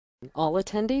All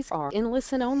attendees are in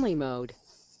listen-only mode.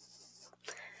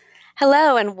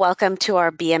 Hello and welcome to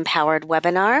our Be Empowered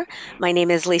webinar. My name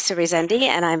is Lisa Rezendi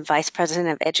and I'm Vice President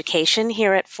of Education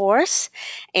here at Force.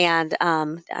 And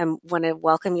I want to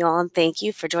welcome you all and thank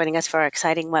you for joining us for our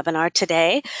exciting webinar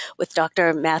today with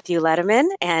Dr. Matthew Lederman.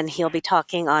 And he'll be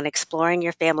talking on exploring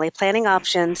your family planning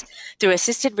options through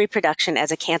assisted reproduction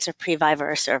as a cancer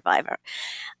previvor or survivor.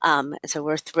 So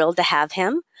we're thrilled to have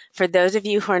him. For those of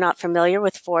you who are not familiar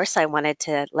with Force, I wanted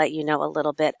to let you know a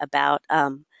little bit about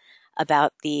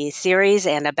the series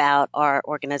and about our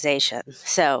organization.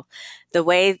 So the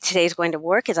way today's going to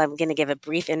work is I'm going to give a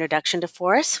brief introduction to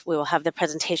Force. We will have the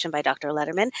presentation by Dr.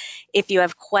 Lederman. If you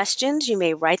have questions, you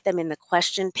may write them in the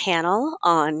question panel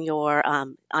on your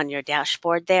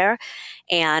dashboard there,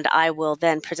 and I will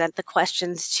then present the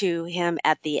questions to him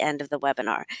at the end of the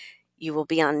webinar. You will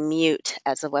be on mute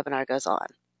as the webinar goes on.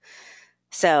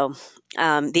 So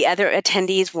the other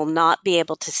attendees will not be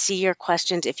able to see your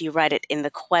questions if you write it in the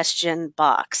question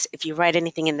box. If you write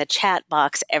anything in the chat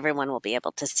box, everyone will be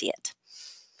able to see it.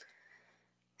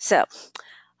 So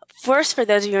Force, for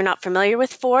those of you who are not familiar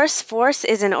with Force, Force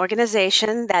is an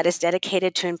organization that is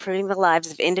dedicated to improving the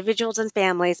lives of individuals and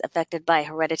families affected by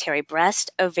hereditary breast,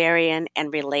 ovarian,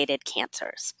 and related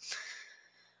cancers.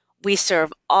 We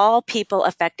serve all people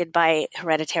affected by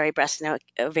hereditary breast and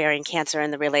ovarian cancer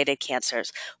and the related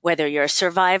cancers, whether you're a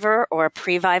survivor or a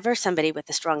previvor, somebody with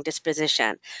a strong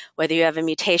disposition, whether you have a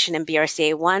mutation in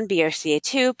BRCA1,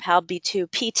 BRCA2, PALB2,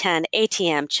 PTEN,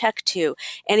 ATM, CHEK2,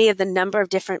 any of the number of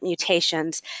different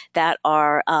mutations that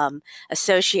are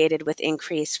associated with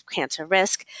increased cancer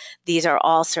risk. These are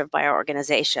all served by our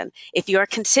organization. If you are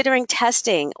considering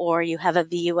testing or you have a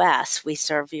VUS, we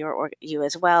serve you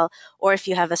as well, or if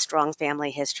you have a strong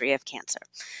family history of cancer.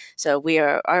 So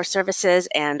our services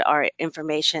and our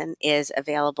information is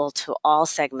available to all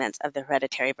segments of the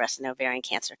hereditary breast and ovarian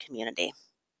cancer community.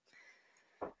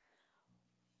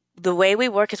 The way we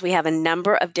work is we have a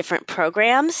number of different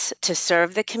programs to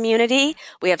serve the community.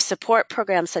 We have support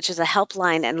programs such as a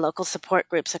helpline and local support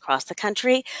groups across the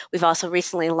country. We've also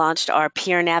recently launched our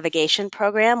peer navigation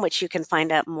program, which you can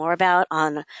find out more about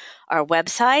on our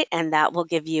website, and that will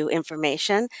give you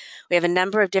information. We have a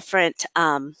number of different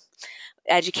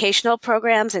educational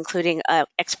programs, including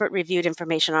expert reviewed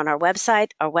information on our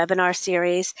website, our webinar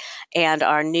series, and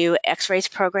our new X-rays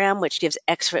program, which gives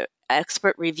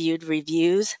expert reviewed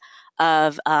reviews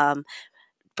of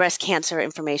breast cancer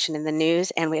information in the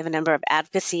news. And we have a number of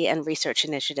advocacy and research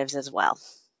initiatives as well.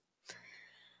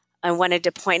 I wanted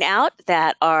to point out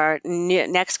that our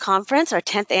next conference, our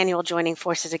 10th annual Joining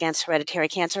Forces Against Hereditary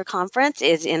Cancer Conference,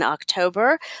 is in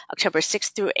October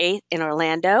 6th through 8th in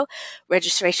Orlando.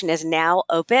 Registration is now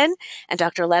open, and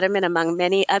Dr. Lederman, among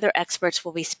many other experts,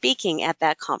 will be speaking at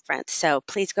that conference. So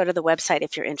please go to the website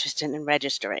if you're interested in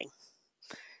registering.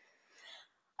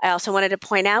 I also wanted to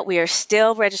point out we are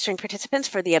still registering participants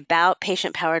for the About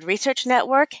Patient Powered Research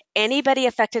Network. Anybody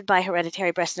affected by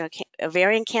hereditary breast and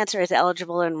ovarian cancer is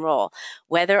eligible to enroll,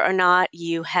 whether or not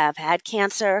you have had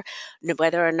cancer,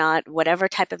 whether or not whatever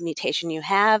type of mutation you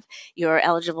have, you're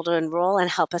eligible to enroll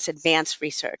and help us advance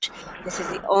research. This is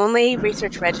the only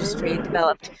research registry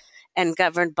developed and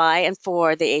governed by and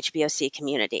for the HBOC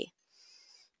community.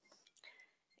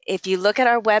 If you look at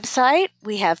our website,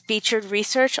 we have featured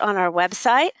research on our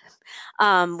website.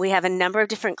 We have a number of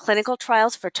different clinical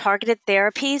trials for targeted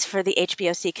therapies for the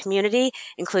HBOC community,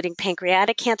 including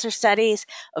pancreatic cancer studies,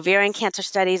 ovarian cancer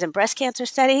studies, and breast cancer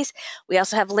studies. We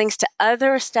also have links to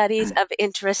other studies of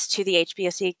interest to the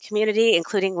HBOC community,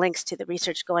 including links to the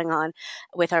research going on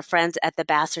with our friends at the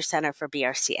Vassar Center for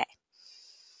BRCA.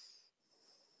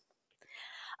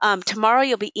 Tomorrow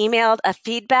you'll be emailed a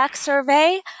feedback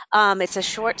survey. It's a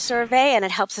short survey and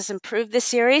it helps us improve the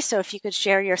series. So if you could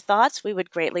share your thoughts, we would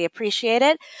greatly appreciate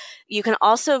it. You can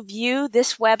also view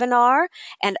this webinar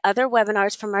and other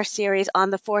webinars from our series on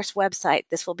the Force website.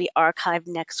 This will be archived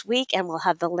next week and we'll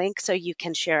have the link so you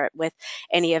can share it with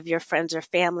any of your friends or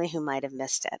family who might have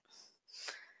missed it.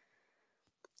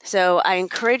 So I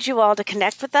encourage you all to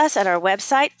connect with us at our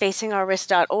website,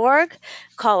 facingourrisk.org.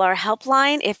 Call our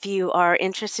helpline if you are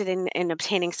interested in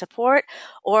obtaining support,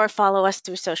 or follow us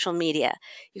through social media.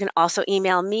 You can also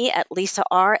email me at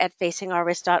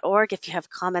lisar@facingourrisk.org if you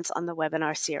have comments on the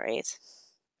webinar series.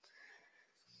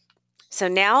 So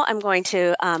now I'm going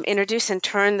to introduce and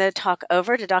turn the talk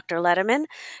over to Dr. Lederman.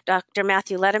 Dr.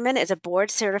 Matthew Lederman is a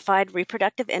board-certified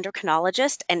reproductive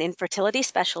endocrinologist and infertility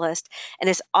specialist and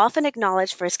is often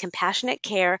acknowledged for his compassionate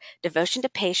care, devotion to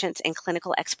patients, and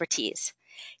clinical expertise.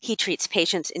 He treats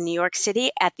patients in New York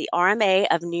City at the RMA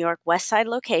of New York West Side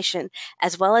location,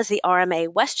 as well as the RMA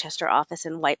Westchester office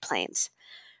in White Plains.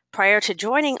 Prior to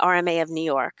joining RMA of New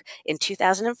York in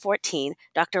 2014,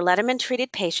 Dr. Lederman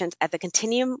treated patients at the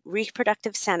Continuum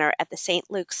Reproductive Center at the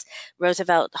St. Luke's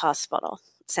Roosevelt Hospital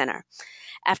Center.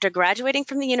 After graduating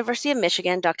from the University of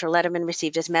Michigan, Dr. Lederman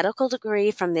received his medical degree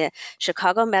from the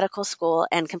Chicago Medical School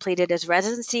and completed his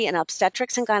residency in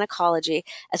obstetrics and gynecology,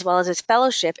 as well as his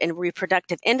fellowship in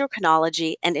reproductive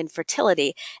endocrinology and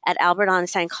infertility at Albert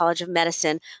Einstein College of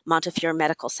Medicine, Montefiore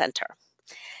Medical Center.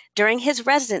 During his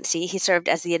residency, he served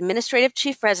as the administrative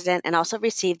chief resident and also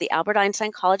received the Albert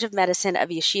Einstein College of Medicine of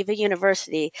Yeshiva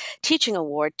University Teaching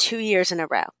Award 2 years in a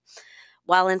row.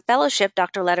 While in fellowship,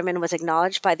 Dr. Lederman was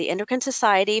acknowledged by the Endocrine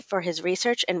Society for his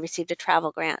research and received a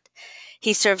travel grant.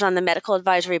 He serves on the Medical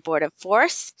Advisory Board of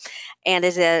FORCE and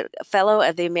is a fellow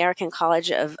of the American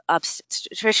College of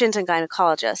Obstetricians and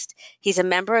Gynecologists. He's a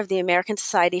member of the American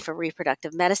Society for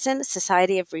Reproductive Medicine,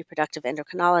 Society of Reproductive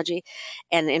Endocrinology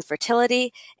and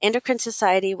Infertility, Endocrine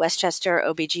Society, Westchester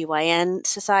OBGYN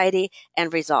Society,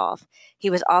 and Resolve.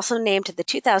 He was also named to the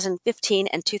 2015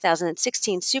 and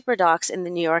 2016 Super Docs in the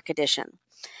New York edition.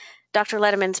 Dr.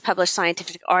 Lederman's published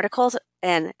scientific articles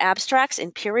and abstracts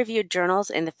in peer-reviewed journals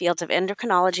in the fields of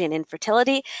endocrinology and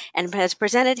infertility and has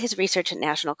presented his research at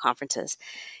national conferences.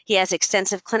 He has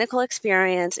extensive clinical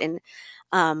experience in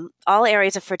all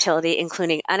areas of fertility,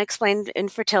 including unexplained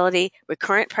infertility,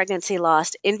 recurrent pregnancy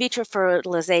loss, in vitro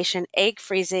fertilization, egg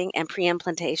freezing, and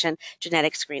preimplantation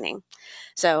genetic screening.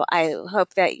 So I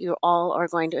hope that you all are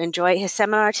going to enjoy his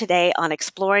seminar today on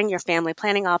exploring your family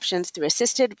planning options through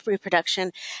assisted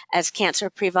reproduction as cancer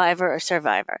previvor or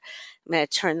survivor. I'm going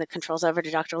to turn the controls over to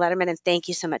Dr. Lederman, and thank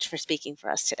you so much for speaking for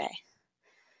us today.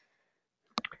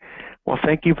 Well,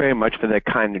 thank you very much for that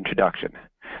kind introduction.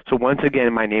 So once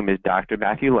again, my name is Dr.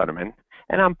 Matthew Lederman,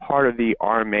 and I'm part of the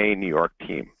RMA New York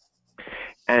team.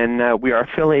 And we are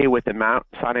affiliated with the Mount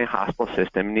Sinai Hospital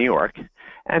System in New York.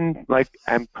 And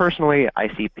personally,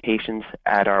 I see patients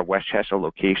at our Westchester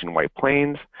location, White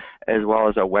Plains, as well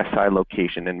as our West Side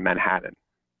location in Manhattan.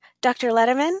 Dr.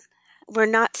 Lederman, we're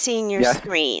not seeing your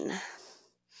screen.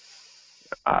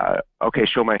 Okay,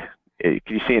 can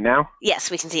you see it now? Yes,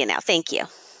 we can see it now. Thank you.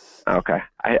 Okay,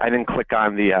 I didn't click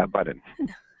on the button.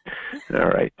 All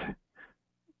right.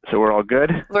 So we're all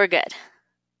good? We're good.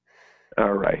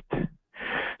 All right.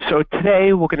 So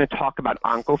today we're going to talk about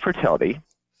oncofertility.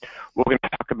 We're going to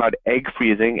talk about egg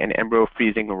freezing and embryo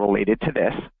freezing related to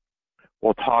this.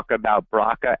 We'll talk about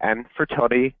BRCA and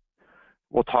fertility.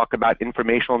 We'll talk about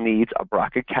informational needs of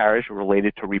BRCA carriers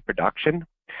related to reproduction,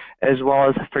 as well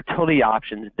as fertility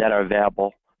options that are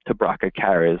available to BRCA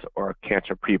carriers or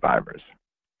cancer previvors.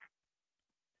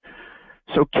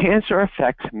 So cancer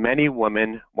affects many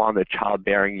women while in their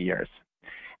childbearing years.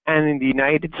 And in the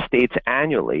United States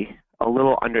annually, a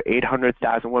little under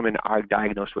 800,000 women are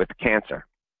diagnosed with cancer.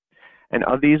 And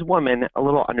of these women, a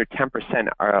little under 10%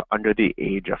 are under the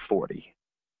age of 40.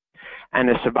 And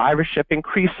as survivorship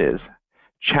increases,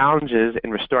 challenges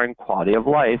in restoring quality of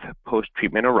life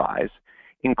post-treatment arise,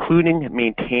 including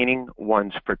maintaining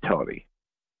one's fertility.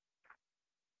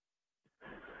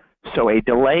 So a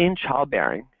delay in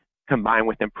childbearing combined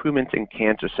with improvements in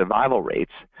cancer survival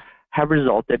rates have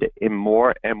resulted in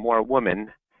more and more women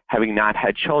having not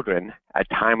had children at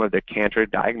time of their cancer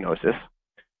diagnosis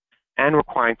and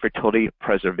requiring fertility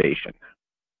preservation.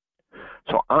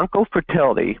 So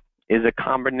oncofertility is a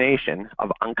combination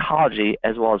of oncology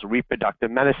as well as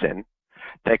reproductive medicine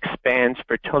that expands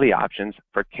fertility options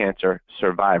for cancer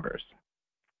survivors.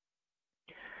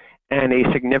 And a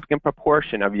significant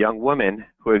proportion of young women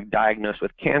who are diagnosed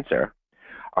with cancer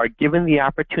are given the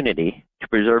opportunity to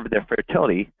preserve their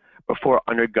fertility before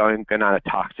undergoing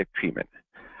gonotoxic treatment.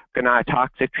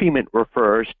 Gonotoxic treatment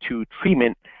refers to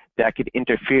treatment that could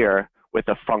interfere with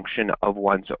the function of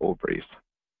one's ovaries.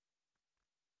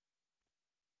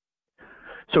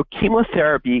 So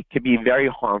chemotherapy can be very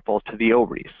harmful to the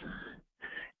ovaries.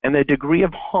 And the degree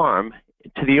of harm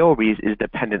to the ovaries is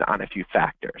dependent on a few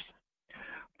factors.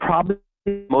 Probably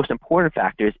the most important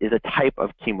factors is a type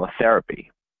of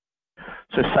chemotherapy.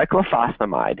 So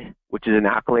cyclophosphamide, which is an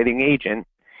alkylating agent,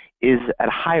 is at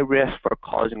high risk for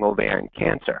causing ovarian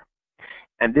cancer.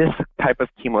 And this type of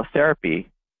chemotherapy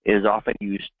is often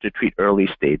used to treat early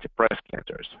stage breast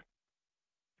cancers.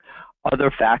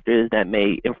 Other factors that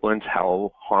may influence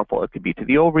how harmful it could be to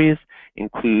the ovaries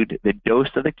include the dose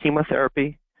of the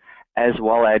chemotherapy, as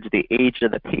well as the age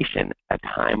of the patient at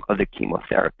time of the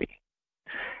chemotherapy.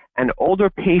 And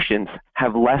older patients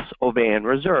have less ovarian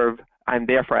reserve and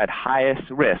therefore at highest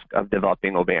risk of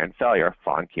developing ovarian failure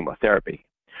following chemotherapy.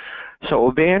 So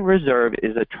ovarian reserve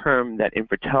is a term that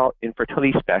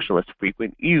infertility specialists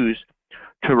frequently use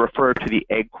to refer to the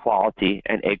egg quality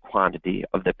and egg quantity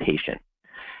of the patient.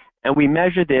 And we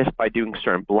measure this by doing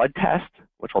certain blood tests,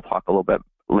 which we'll talk a little bit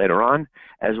later on,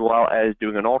 as well as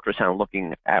doing an ultrasound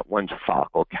looking at one's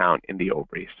follicle count in the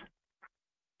ovaries.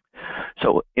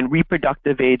 So in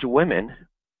reproductive age women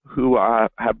who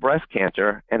have breast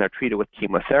cancer and are treated with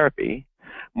chemotherapy,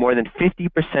 more than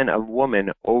 50% of women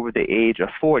over the age of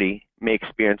 40 may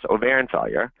experience ovarian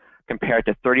failure, compared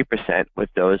to 30% with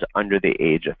those under the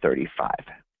age of 35.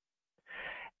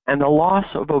 And the loss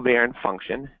of ovarian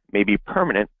function may be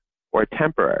permanent or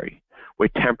temporary,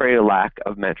 with temporary lack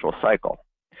of menstrual cycle.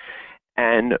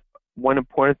 And one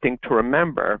important thing to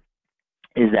remember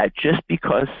is that just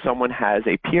because someone has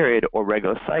a period or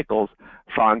regular cycles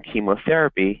following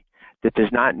chemotherapy, that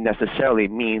does not necessarily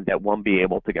mean that one will be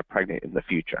able to get pregnant in the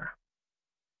future.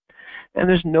 And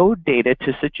there's no data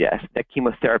to suggest that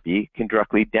chemotherapy can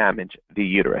directly damage the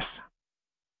uterus.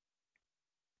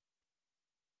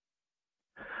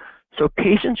 So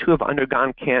patients who have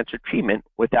undergone cancer treatment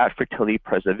without fertility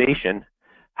preservation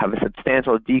have a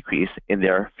substantial decrease in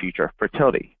their future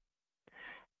fertility.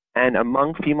 And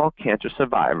among female cancer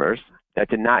survivors that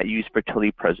did not use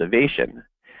fertility preservation,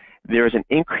 there is an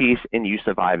increase in use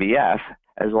of IVF,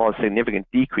 as well as a significant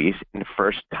decrease in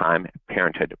first-time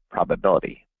parenthood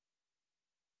probability.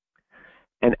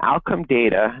 And outcome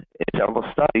data in several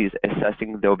studies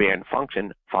assessing the ovarian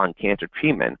function following cancer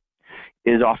treatment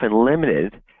is often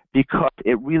limited because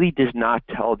it really does not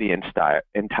tell the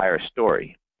entire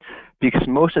story. Because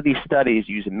most of these studies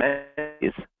use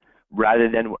menses rather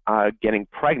than getting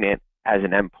pregnant as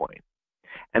an endpoint.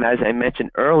 And as I mentioned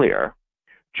earlier,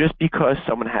 just because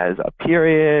someone has a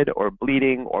period or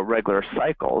bleeding or regular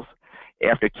cycles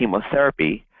after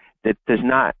chemotherapy, that does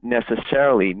not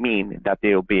necessarily mean that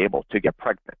they will be able to get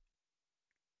pregnant.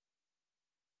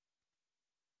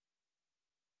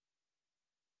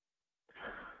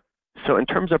 So in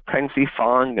terms of pregnancy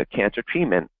following a cancer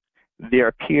treatment, there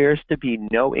appears to be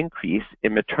no increase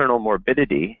in maternal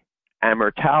morbidity and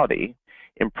mortality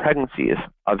in pregnancies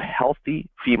of healthy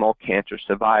female cancer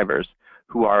survivors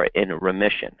who are in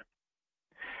remission.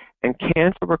 And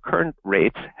cancer recurrent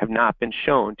rates have not been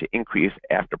shown to increase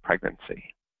after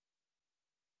pregnancy.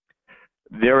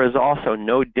 There is also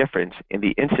no difference in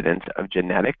the incidence of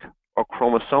genetic or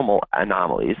chromosomal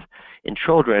anomalies in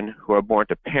children who are born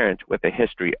to parents with a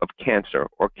history of cancer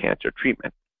or cancer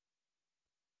treatment.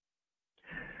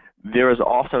 There is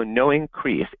also no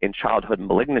increase in childhood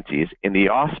malignancies in the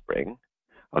offspring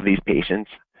of these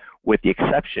patients, with the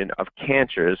exception of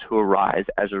cancers who arise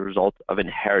as a result of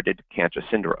inherited cancer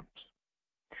syndromes.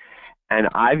 And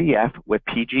IVF with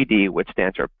PGD, which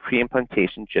stands for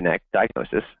preimplantation genetic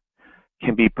diagnosis,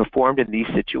 can be performed in these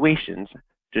situations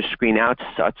to screen out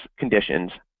such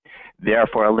conditions,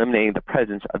 therefore eliminating the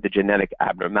presence of the genetic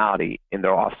abnormality in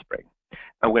their offspring.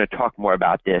 I'm going to talk more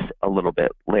about this a little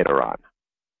bit later on.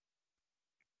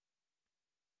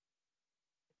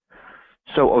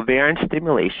 So ovarian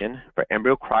stimulation for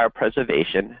embryo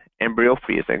cryopreservation, embryo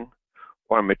freezing,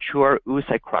 or mature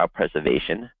oocyte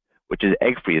cryopreservation, which is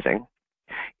egg freezing,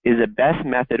 is the best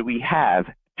method we have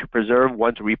to preserve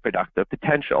one's reproductive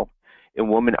potential in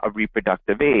women of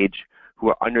reproductive age who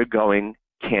are undergoing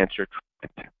cancer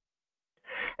treatment.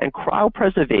 And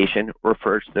cryopreservation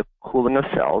refers to the cooling of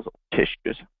cells or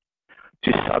tissues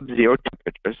to sub-zero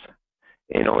temperatures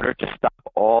in order to stop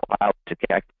all biologic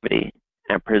activity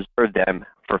and preserve them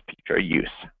for future use.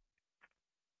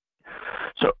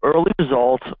 So early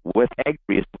results with egg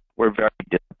freezing were very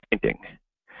disappointing.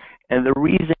 And the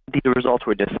reason these results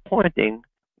were disappointing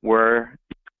were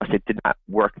because it did not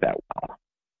work that well.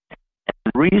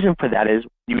 And the reason for that is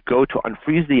you go to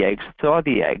unfreeze the eggs, thaw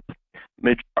the eggs,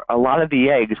 a lot of the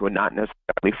eggs would not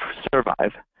necessarily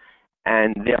survive,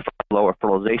 and therefore lower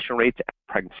fertilization rates and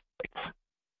pregnancy rates.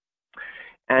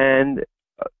 And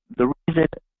the reason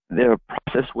the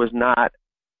process was not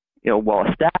well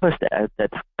established at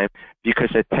that time, because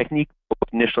the technique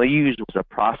initially used was a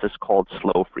process called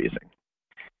slow freezing.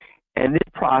 And this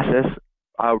process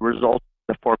results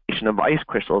in the formation of ice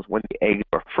crystals when the eggs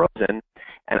are frozen,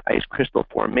 and ice crystal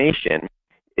formation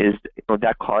is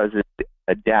that causes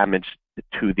a damage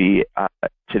to the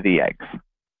eggs.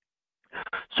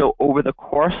 So over the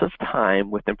course of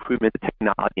time, with improvement in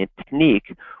technology and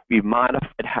technique, we've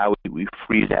modified how we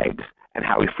freeze eggs and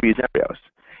how we freeze embryos.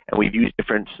 And we've used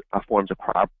different forms of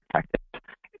cryoprotectants.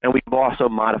 And we've also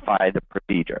modified the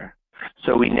procedure.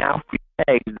 So we now freeze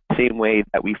eggs the same way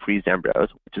that we freeze embryos,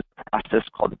 which is a process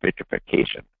called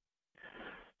vitrification.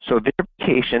 So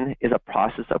vitrification is a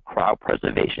process of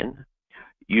cryopreservation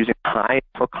using high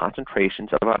concentrations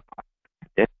of a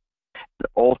and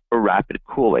ultra rapid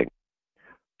cooling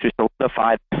to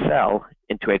solidify the cell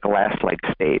into a glass-like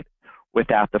state,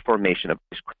 without the formation of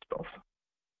these crystals.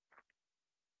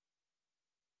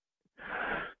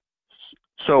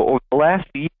 So over the last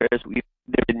few years,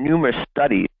 there have been numerous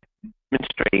studies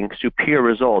demonstrating superior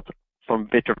results from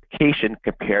vitrification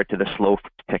compared to the slow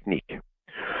technique.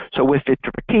 So with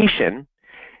vitrification,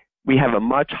 we have a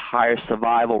much higher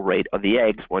survival rate of the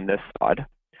eggs when they're thawed,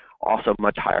 also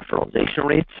much higher fertilization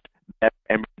rates, better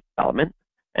embryo development,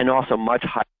 and also much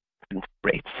higher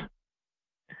rates.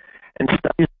 And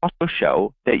studies also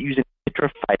show that using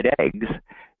vitrified eggs,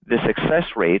 the success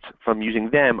rates from using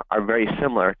them are very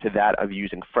similar to that of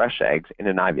using fresh eggs in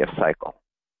an IVF cycle.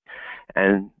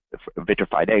 And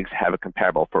vitrified eggs have a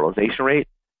comparable fertilization rate,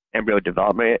 embryo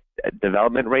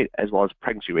development rate, as well as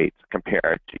pregnancy rates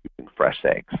compared to using fresh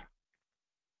eggs.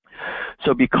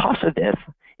 So because of this,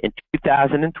 in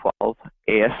 2012,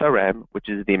 ASRM, which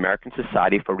is the American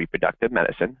Society for Reproductive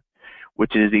Medicine,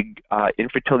 which is the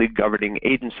infertility governing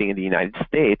agency in the United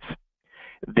States,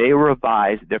 they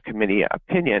revised their committee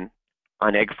opinion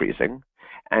on egg freezing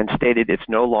and stated it's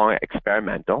no longer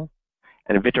experimental,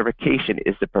 and vitrification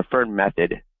is the preferred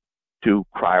method to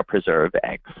cryopreserve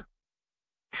eggs.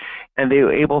 And they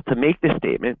were able to make this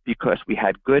statement because we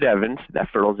had good evidence that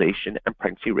fertilization and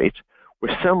pregnancy rates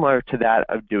were similar to that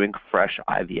of doing fresh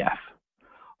IVF.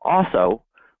 Also,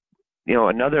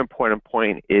 another important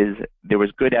point is there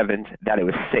was good evidence that it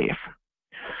was safe.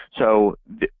 So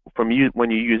when you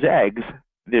use eggs,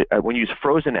 when you use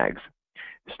frozen eggs,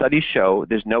 studies show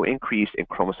there's no increase in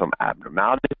chromosome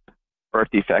abnormalities, birth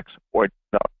defects, or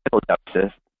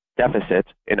developmental deficits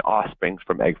in offspring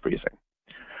from egg freezing.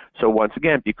 So once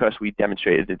again, because we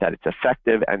demonstrated that it's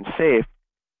effective and safe,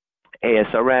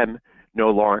 ASRM no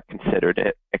longer considered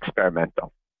it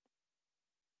experimental.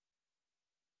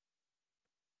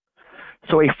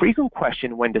 So a frequent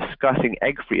question when discussing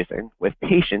egg freezing with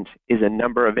patients is the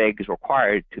number of eggs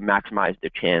required to maximize the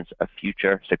chance of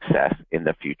future success in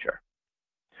the future.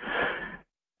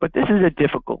 But this is a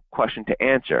difficult question to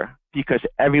answer because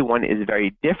everyone is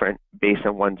very different based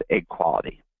on one's egg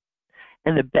quality.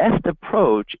 And the best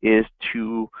approach is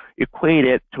to equate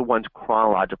it to one's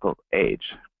chronological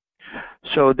age.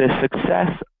 So the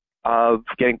success of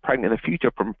getting pregnant in the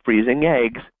future from freezing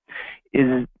eggs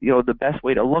is, the best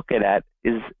way to look at it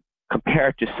is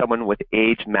compared to someone with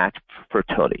age-matched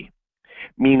fertility,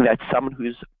 meaning that someone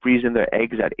who's freezing their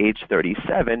eggs at age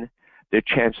 37, their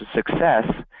chance of success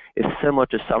is similar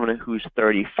to someone who's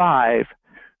 35,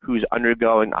 who's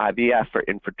undergoing IVF for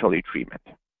infertility treatment.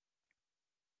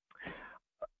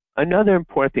 Another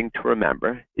important thing to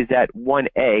remember is that one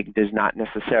egg does not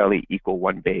necessarily equal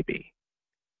one baby.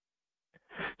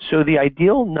 So the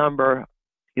ideal number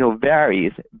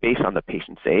varies based on the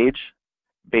patient's age,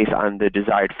 based on the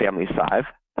desired family size,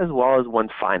 as well as one's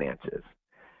finances.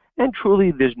 And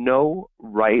truly, there's no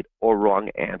right or wrong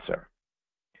answer.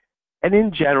 And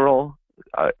in general,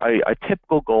 a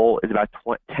typical goal is about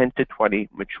 10 to 20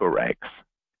 mature eggs.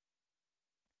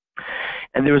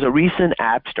 And there was a recent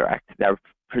abstract that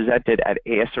presented at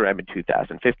ASRM in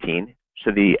 2015,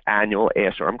 so the annual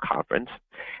ASRM conference,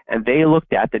 and they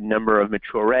looked at the number of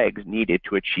mature eggs needed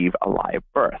to achieve a live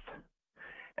birth.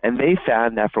 And they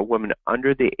found that for women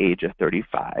under the age of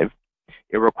 35,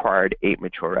 it required 8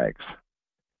 mature eggs.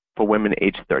 For women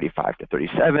aged 35 to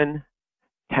 37,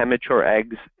 10 mature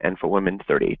eggs, and for women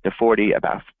 38 to 40,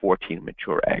 about 14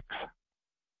 mature eggs.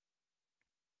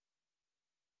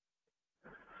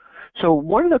 So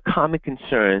one of the common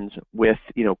concerns with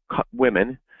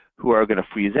women who are going to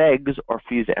freeze eggs or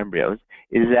freeze embryos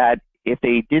is that if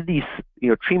they did these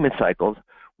treatment cycles,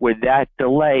 would that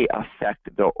delay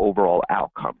affect the overall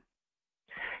outcome?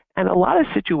 And a lot of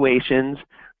situations,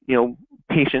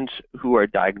 patients who are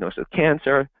diagnosed with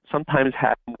cancer sometimes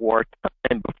have more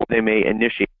time before they may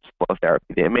initiate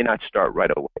chemotherapy. They may not start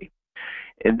right away.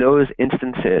 In those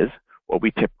instances, what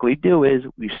we typically do is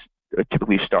we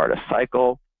typically start a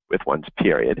cycle with one's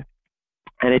period,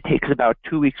 and it takes about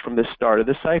 2 weeks from the start of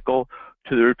the cycle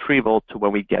to the retrieval to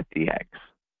when we get the eggs.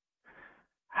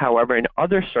 However, in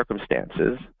other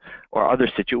circumstances or other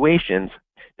situations,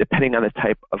 depending on the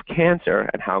type of cancer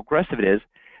and how aggressive it is,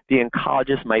 the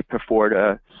oncologist might prefer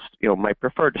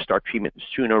to start treatment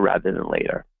sooner rather than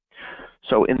later.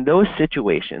 So in those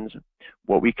situations,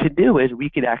 what we could do is we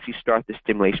could actually start the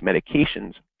stimulation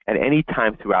medications at any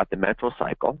time throughout the menstrual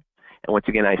cycle. And once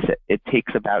again, I said it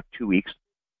takes about 2 weeks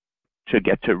to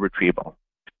get to retrieval.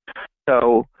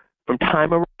 So from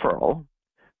time of referral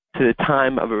to the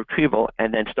time of a retrieval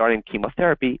and then starting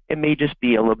chemotherapy, it may just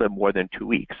be a little bit more than 2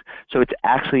 weeks. So it's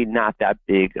actually not that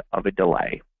big of a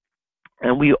delay.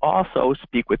 And we also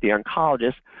speak with the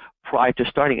oncologist prior to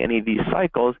starting any of these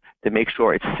cycles to make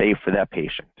sure it's safe for that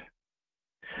patient.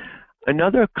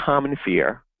 Another common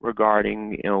fear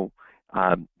regarding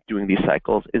doing these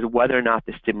cycles is whether or not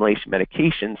the stimulation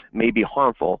medications may be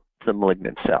harmful to the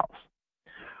malignant cells.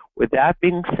 With that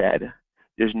being said,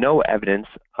 there's no evidence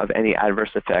of any adverse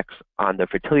effects on the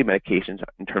fertility medications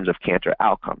in terms of cancer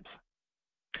outcomes.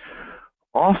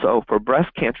 Also, for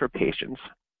breast cancer patients,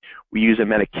 we use a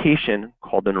medication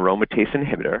called an aromatase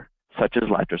inhibitor, such as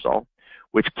letrozole,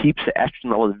 which keeps the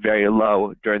estrogen levels very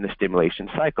low during the stimulation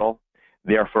cycle,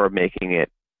 therefore making it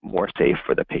more safe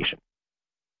for the patient.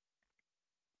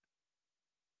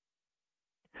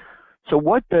 So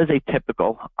what does a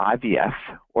typical IVF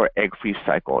or egg freeze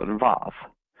cycle involve?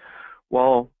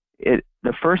 Well,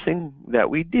 the first thing that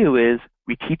we do is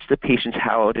we teach the patients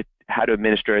how to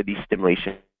administer these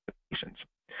stimulation medications.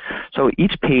 So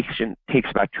each patient takes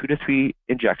about 2 to 3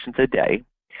 injections a day,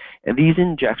 and these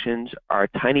injections are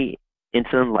tiny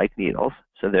insulin-like needles,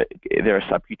 so they're a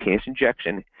subcutaneous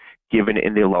injection given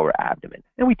in the lower abdomen.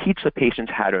 And we teach the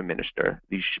patients how to administer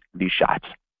these shots.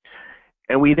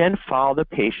 And we then follow the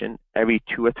patient every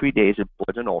 2 or 3 days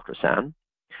with an ultrasound.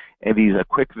 And these are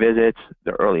quick visits.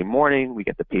 The early morning, we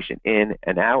get the patient in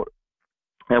and out,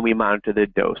 and we monitor the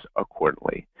dose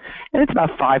accordingly. And it's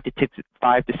about 5 to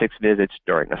 6 visits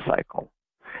during a cycle.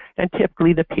 And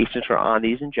typically, the patients are on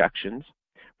these injections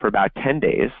for about 10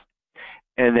 days.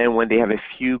 And then when they have a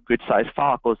few good-sized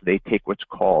follicles, they take what's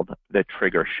called the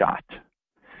trigger shot.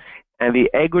 And the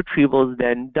egg retrieval is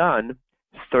then done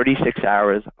 36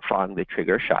 hours following the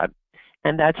trigger shot.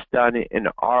 And that's done in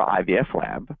our IVF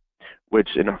lab, which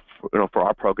for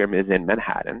our program is in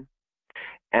Manhattan.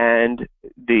 And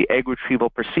the egg retrieval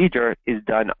procedure is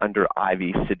done under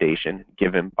IV sedation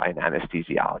given by an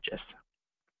anesthesiologist.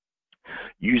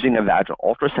 Using a vaginal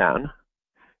ultrasound,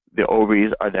 the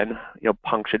ovaries are then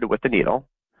punctured with the needle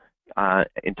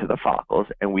into the follicles,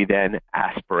 and we then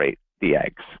aspirate the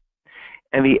eggs.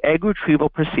 And the egg retrieval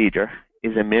procedure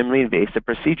is a minimally invasive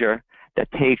procedure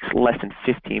that takes less than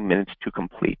 15 minutes to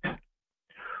complete.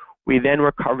 We then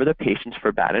recover the patients for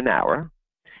about an hour,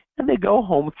 and they go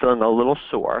home feeling a little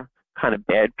sore, kind of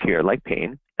bad period-like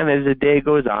pain. And as the day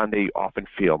goes on, they often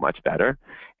feel much better,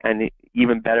 and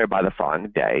even better by the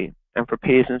following day. And for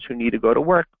patients who need to go to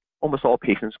work, almost all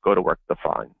patients go to work the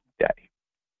following day.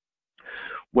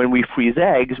 When we freeze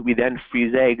eggs, we then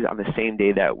freeze eggs on the same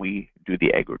day that we do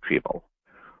the egg retrieval.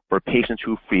 For patients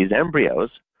who freeze embryos,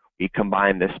 we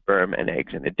combine the sperm and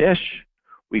eggs in a dish,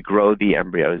 we grow the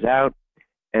embryos out,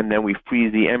 and then we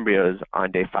freeze the embryos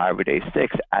on day 5 or day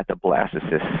 6 at the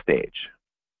blastocyst stage.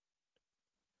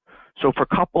 So for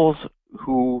couples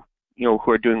who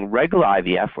are doing regular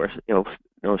IVF or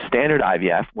standard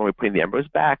IVF, when we're putting the embryos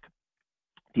back,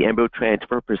 the embryo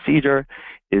transfer procedure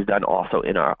is done also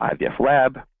in our IVF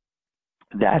lab.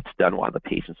 That's done while the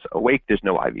patient's awake. There's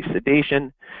no IV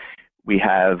sedation. We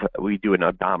do an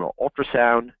abdominal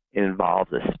ultrasound. It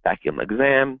involves a speculum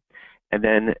exam, and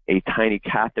then a tiny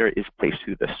catheter is placed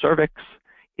through the cervix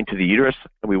into the uterus,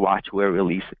 and we watch where we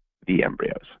release the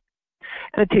embryos.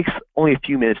 And it takes only a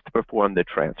few minutes to perform the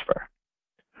transfer.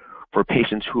 For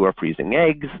patients who are freezing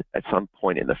eggs at some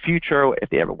point in the future, if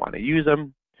they ever want to use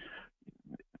them,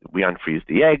 we unfreeze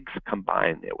the eggs,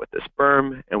 combine it with the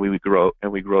sperm, and we grow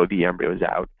the embryos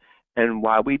out. And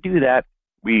while we do that,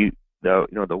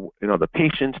 the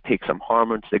patients take some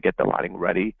hormones to get the lining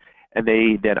ready, and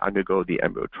they then undergo the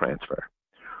embryo transfer.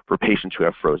 For patients who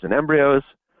have frozen embryos,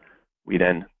 we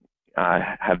then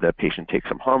have the patient take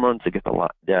some hormones to get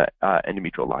the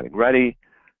endometrial lining ready,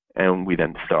 and we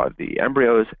then thaw the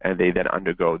embryos, and they then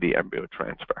undergo the embryo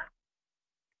transfer.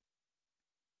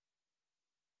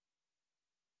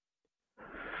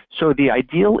 So the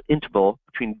ideal interval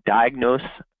between diagnosis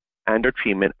and or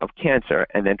treatment of cancer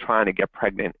and then trying to get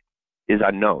pregnant is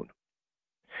unknown.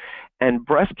 And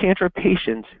breast cancer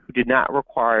patients who did not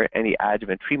require any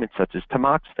adjuvant treatment such as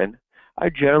tamoxifen are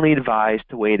generally advised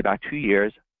to wait about 2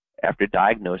 years after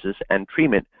diagnosis and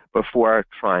treatment before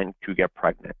trying to get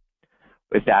pregnant.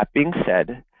 With that being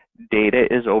said, data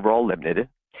is overall limited,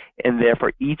 and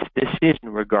therefore each decision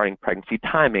regarding pregnancy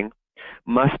timing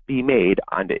must be made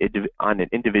on an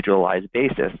individualized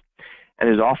basis and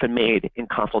is often made in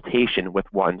consultation with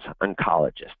one's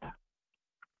oncologist.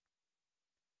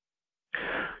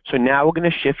 So now we're going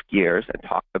to shift gears and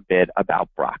talk a bit about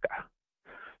BRCA.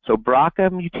 So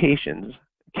BRCA mutations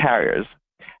carriers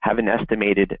have an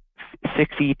estimated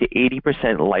 60 to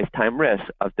 80% lifetime risk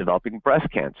of developing breast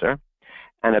cancer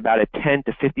and about a 10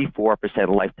 to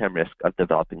 54% lifetime risk of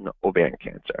developing ovarian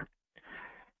cancer.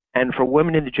 And for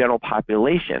women in the general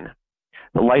population,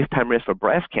 the lifetime risk for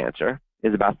breast cancer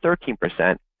is about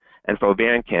 13%, and for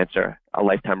ovarian cancer, a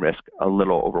lifetime risk a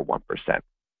little over 1%.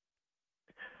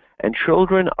 And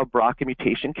children of BRCA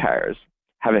mutation carriers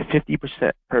have a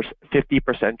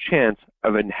 50% chance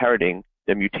of inheriting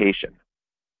the mutation.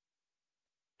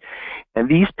 And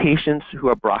these patients who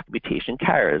are BRCA mutation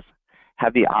carriers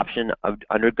have the option of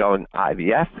undergoing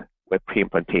IVF with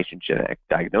preimplantation genetic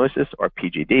diagnosis, or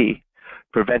PGD, to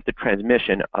prevent the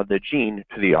transmission of the gene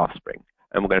to the offspring.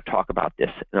 And we're going to talk about this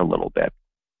in a little bit.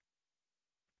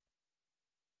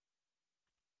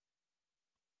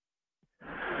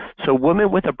 So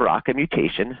women with a BRCA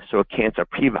mutation, so a cancer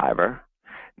previvor,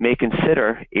 may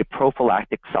consider a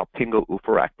prophylactic salpingo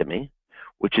oophorectomy,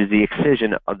 which is the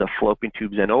excision of the fallopian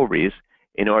tubes and ovaries,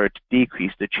 in order to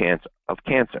decrease the chance of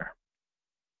cancer.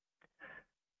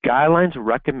 Guidelines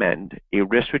recommend a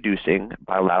risk-reducing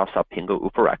bilateral salpingo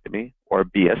oophorectomy, or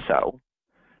BSO,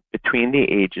 between the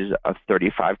ages of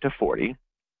 35 to 40,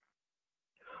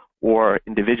 or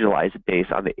individualized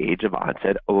based on the age of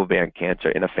onset of ovarian cancer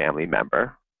in a family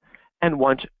member, and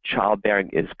once childbearing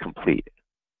is complete.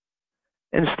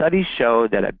 And studies show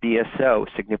that a BSO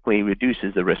significantly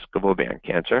reduces the risk of ovarian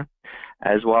cancer,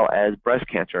 as well as breast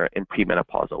cancer in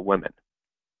premenopausal women.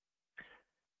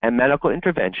 And medical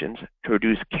interventions to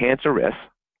reduce cancer risk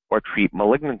or treat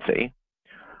malignancy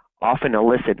often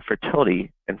elicit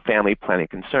fertility and family planning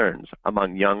concerns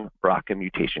among young BRCA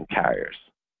mutation carriers.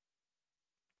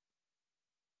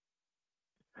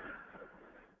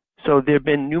 So there have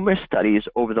been numerous studies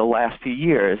over the last few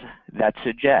years that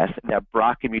suggest that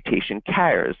BRCA mutation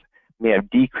carriers may have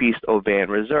decreased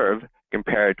ovarian reserve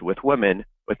compared with women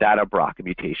without a BRCA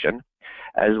mutation,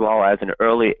 as well as an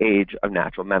early age of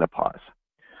natural menopause.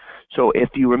 So if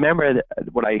you remember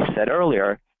what I said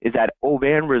earlier, is that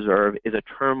ovarian reserve is a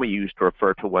term we use to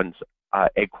refer to one's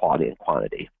egg quality and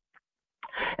quantity.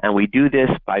 And we do this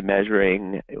by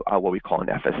measuring what we call an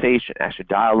FSH, an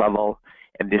estradiol level,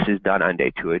 and this is done on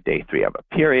day 2 or day 3 of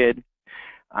a period.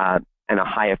 And a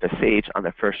high FSH on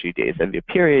the first few days of the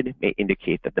period may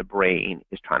indicate that the brain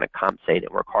is trying to compensate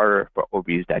and work harder for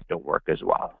ovaries that don't work as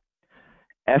well.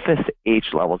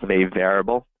 FSH levels are very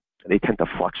variable. They tend to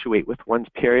fluctuate with one's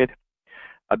period.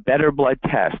 A better blood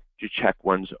test to check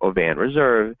one's ovarian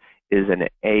reserve is an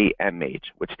AMH,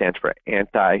 which stands for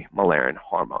anti-Müllerian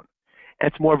hormone. And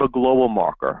it's more of a global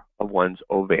marker of one's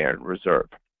ovarian reserve.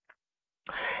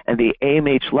 And the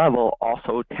AMH level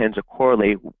also tends to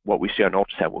correlate with what we see on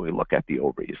ultrasound when we look at the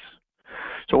ovaries.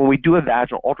 So when we do a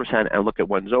vaginal ultrasound and look at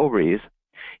one's ovaries,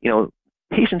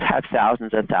 patients have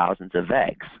thousands and thousands of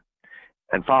eggs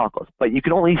and follicles, but you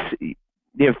can only see,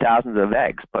 they have thousands of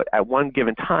eggs, but at one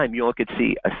given time, you only could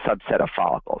see a subset of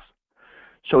follicles.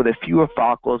 So the fewer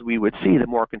follicles we would see, the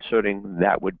more concerning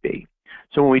that would be.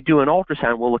 So when we do an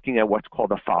ultrasound, we're looking at what's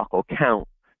called a follicle count,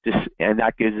 and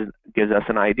that gives us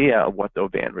an idea of what the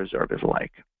ovarian reserve is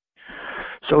like.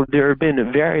 So there have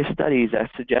been various studies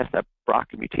that suggest that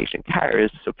BRCA mutation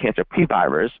carriers, so cancer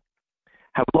previvors,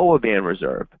 have low ovarian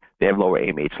reserve. They have lower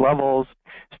AMH levels.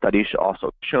 Studies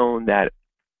also shown that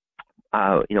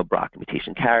BRCA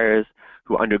mutation carriers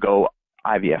who undergo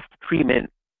IVF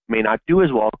treatment may not do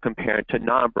as well compared to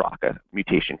non-BRCA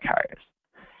mutation carriers.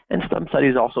 And some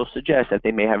studies also suggest that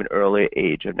they may have an early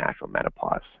age of natural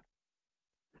menopause.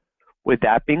 With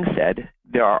that being said,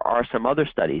 there are some other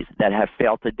studies that have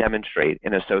failed to demonstrate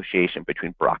an association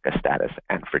between BRCA status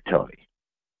and fertility.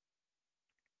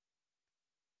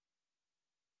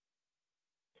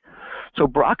 So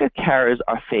BRCA carriers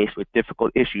are faced with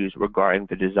difficult issues regarding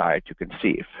the desire to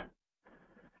conceive.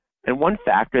 And one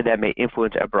factor that may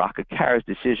influence a BRCA carrier's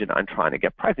decision on trying to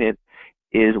get pregnant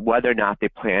is whether or not they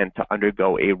plan to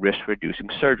undergo a risk-reducing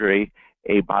surgery,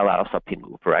 a bilateral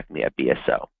salpingo oophorectomy at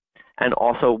BSO, and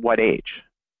also what age.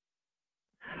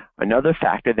 Another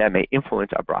factor that may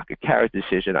influence a BRCA carrier's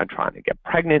decision on trying to get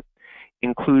pregnant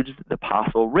includes the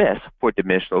possible risk for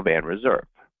diminished ovarian reserve.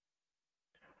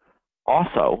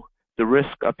 Also, the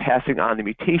risk of passing on the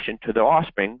mutation to their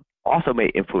offspring also may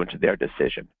influence their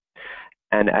decision.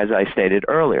 And as I stated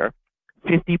earlier,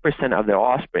 50% of their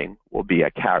offspring will be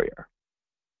a carrier.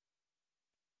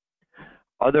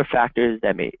 Other factors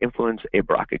that may influence a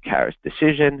BRCA carrier's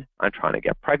decision on trying to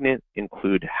get pregnant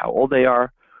include how old they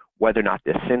are, whether or not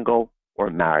they're single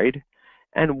or married,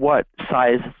 and what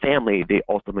size family they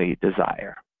ultimately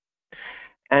desire.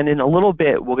 And in a little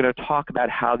bit, we're going to talk about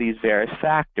how these various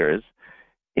factors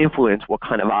influence what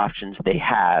kind of options they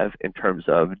have in terms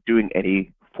of doing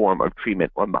any form of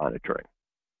treatment or monitoring.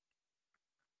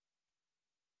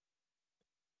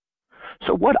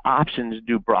 So what options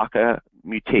do BRCA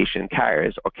mutation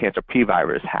carriers or cancer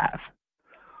previvors have?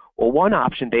 Well, one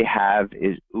option they have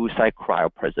is oocyte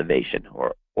cryopreservation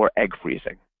or egg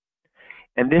freezing.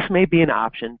 And this may be an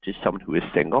option to someone who is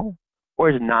single or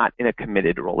is not in a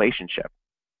committed relationship.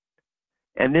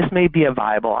 And this may be a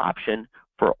viable option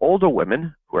for older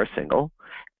women who are single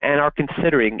and are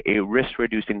considering a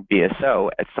risk-reducing BSO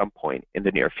at some point in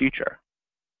the near future.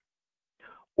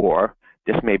 Or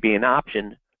this may be an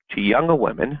option to younger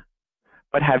women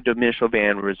but have diminished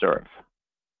ovarian reserve.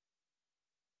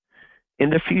 In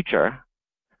the future,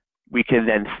 we can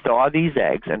then thaw these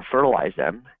eggs and fertilize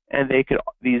them, and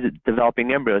these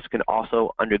developing embryos can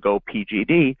also undergo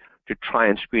PGD to try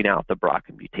and screen out the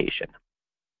BRCA mutation.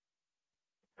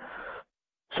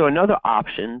 So another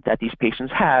option that these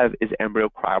patients have is embryo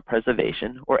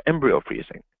cryopreservation or embryo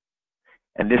freezing.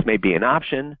 And this may be an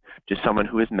option to someone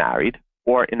who is married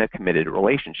or in a committed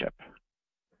relationship.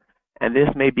 And this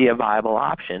may be a viable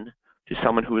option to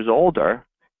someone who is older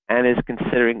and is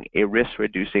considering a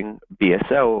risk-reducing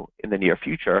BSO in the near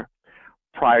future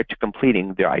prior to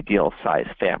completing their ideal size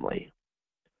family.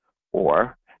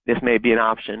 Or this may be an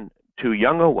option to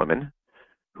younger women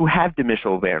who have diminished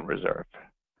ovarian reserve.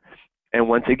 And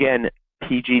once again,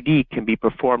 PGD can be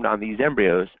performed on these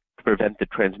embryos to prevent the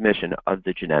transmission of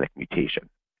the genetic mutation.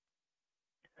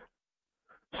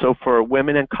 So for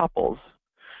women and couples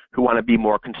who want to be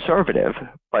more conservative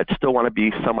but still want to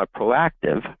be somewhat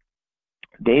proactive,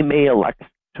 they may elect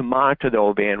to monitor the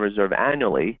ovarian reserve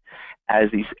annually. As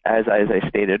I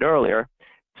stated earlier,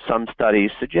 some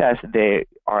studies suggest they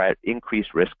are at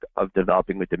increased risk of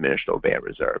developing with diminished ovarian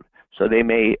reserve. So they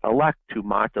may elect to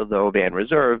monitor the ovarian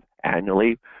reserve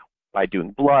annually by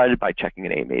doing blood, by checking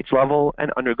an AMH level,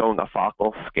 and undergoing a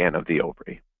follicle scan of the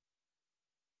ovary.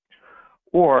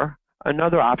 Or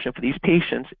another option for these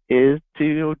patients is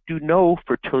to do no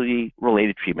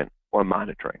fertility-related treatment or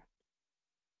monitoring.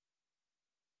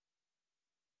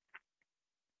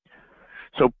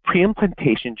 So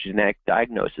preimplantation genetic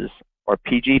diagnosis, or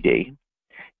PGD,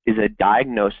 is a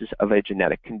diagnosis of a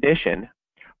genetic condition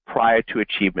prior to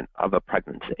achievement of a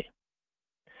pregnancy.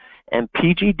 And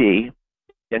PGD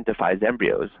identifies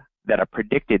embryos that are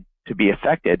predicted to be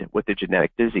affected with the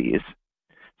genetic disease,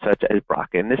 such as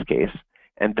BRCA in this case,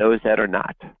 and those that are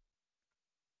not,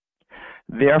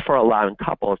 therefore allowing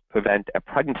couples to prevent a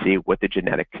pregnancy with the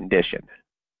genetic condition.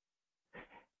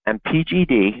 And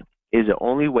PGD is the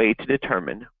only way to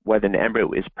determine whether an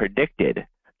embryo is predicted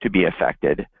to be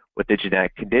affected with the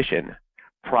genetic condition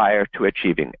prior to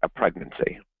achieving a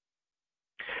pregnancy.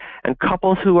 And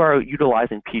couples who are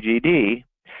utilizing PGD,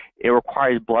 it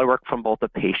requires blood work from both the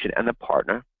patient and the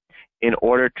partner in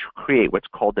order to create what's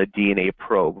called a DNA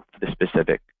probe for the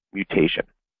specific mutation.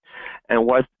 And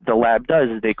what the lab does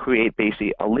is they create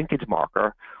basically a linkage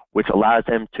marker which allows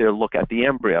them to look at the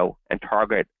embryo and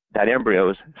target that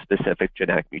embryo's specific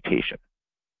genetic mutation.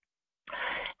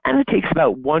 And it takes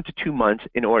about 1 to 2 months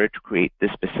in order to create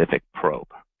this specific probe.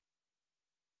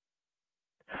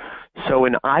 So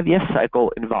an IVF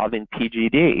cycle involving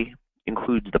PGD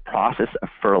includes the process of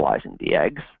fertilizing the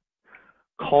eggs,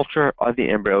 culture of the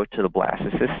embryo to the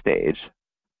blastocyst stage,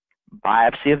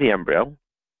 biopsy of the embryo,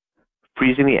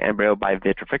 freezing the embryo by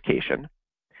vitrification,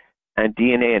 and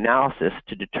DNA analysis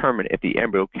to determine if the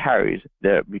embryo carries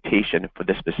the mutation for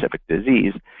the specific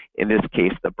disease, in this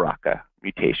case, the BRCA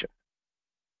mutation.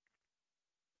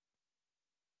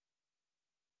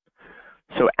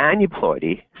 So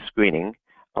aneuploidy screening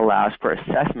allows for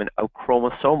assessment of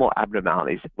chromosomal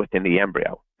abnormalities within the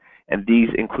embryo. And these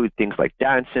include things like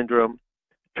Down syndrome,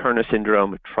 Turner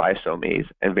syndrome, trisomies,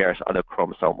 and various other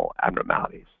chromosomal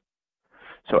abnormalities.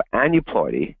 So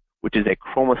aneuploidy, which is a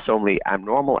chromosomally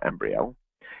abnormal embryo,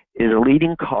 is a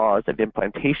leading cause of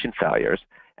implantation failures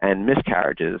and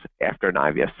miscarriages after an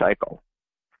IVF cycle.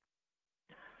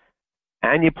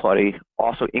 Aneuploidy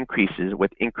also increases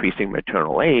with increasing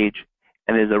maternal age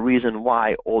and is a reason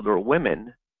why older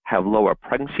women have lower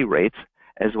pregnancy rates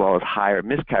as well as higher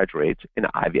miscarriage rates in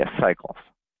IVF cycles.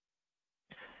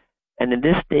 And in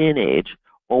this day and age,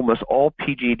 almost all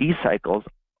PGD cycles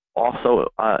also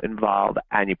involve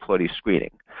aneuploidy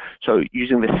screening. So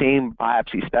using the same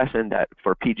biopsy specimen that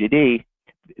for PGD,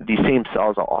 these same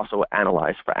cells are also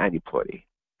analyzed for aneuploidy.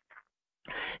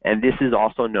 And this is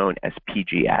also known as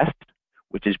PGS,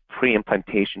 which is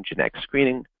preimplantation genetic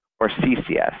screening, or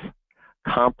CCS,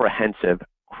 comprehensive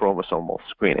chromosomal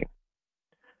screening.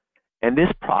 And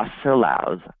this process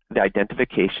allows the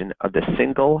identification of the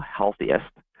single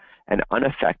healthiest and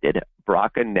unaffected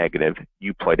BRCA negative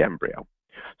euploid embryo.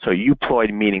 So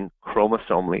euploid meaning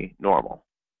chromosomally normal.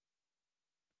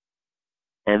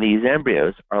 And these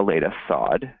embryos are later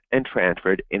thawed and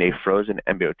transferred in a frozen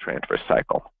embryo transfer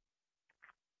cycle.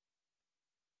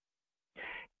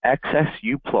 Excess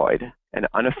euploid and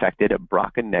unaffected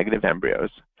BRCA negative embryos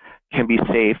can be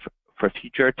safe for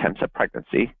future attempts at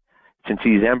pregnancy, since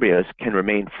these embryos can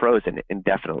remain frozen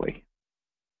indefinitely.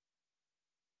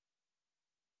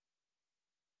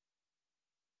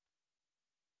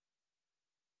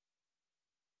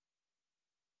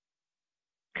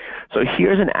 So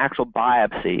here's an actual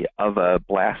biopsy of a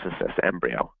blastocyst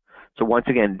embryo. So once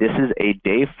again, this is a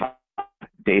day 5,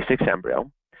 day 6 embryo,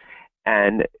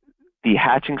 and the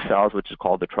hatching cells, which is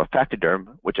called the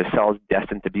trophectoderm, which are cells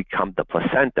destined to become the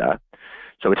placenta,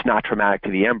 so it's not traumatic to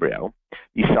the embryo.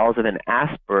 These cells are then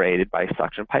aspirated by a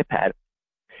suction pipette,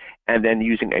 and then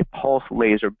using a pulse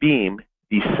laser beam,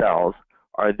 these cells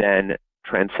are then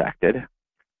transected,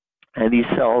 and these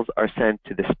cells are sent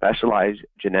to the specialized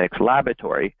genetics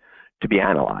laboratory to be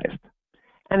analyzed.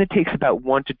 And it takes about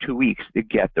 1 to 2 weeks to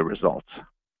get the results.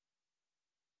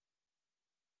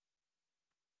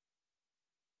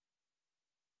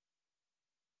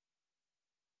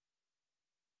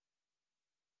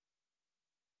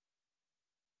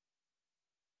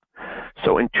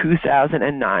 So in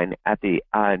 2009, at the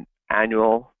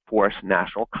annual FORCE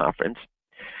National Conference,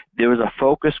 there was a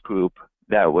focus group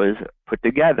that was put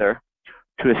together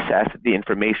to assess the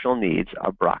informational needs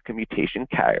of BRCA mutation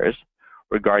carriers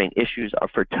regarding issues of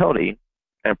fertility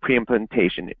and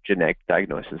preimplantation genetic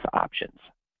diagnosis options.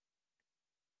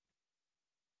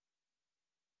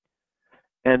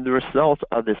 And the results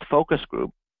of this focus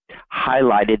group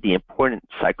highlighted the important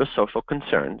psychosocial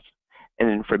concerns and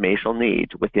informational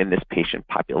needs within this patient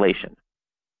population.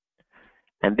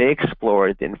 And they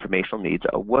explored the informational needs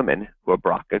of women who are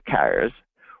BRCA carriers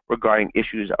regarding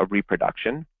issues of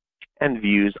reproduction and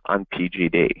views on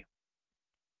PGD.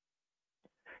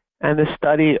 And the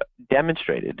study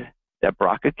demonstrated that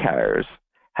BRCA carriers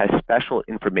have special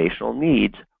informational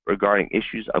needs regarding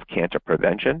issues of cancer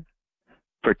prevention,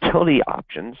 fertility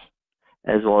options,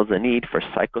 as well as the need for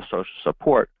psychosocial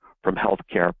support from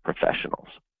healthcare professionals.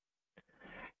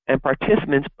 And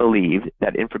participants believed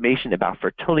that information about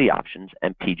fertility options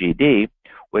and PGD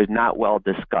was not well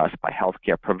discussed by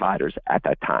healthcare providers at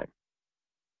that time.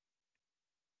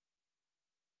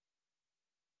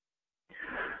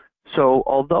 So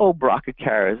although BRCA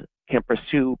carriers can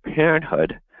pursue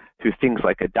parenthood through things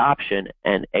like adoption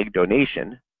and egg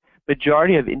donation,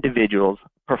 majority of individuals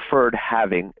preferred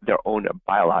having their own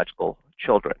biological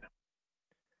children.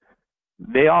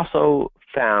 They also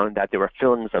found that there were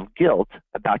feelings of guilt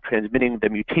about transmitting the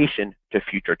mutation to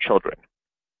future children.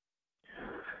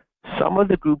 Some of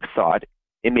the group thought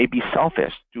it may be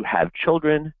selfish to have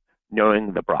children,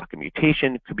 knowing the BRCA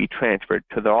mutation could be transferred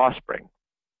to their offspring.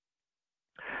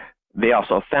 They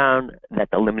also found that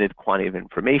the limited quantity of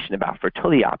information about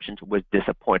fertility options was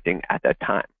disappointing at that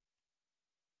time.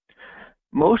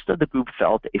 Most of the group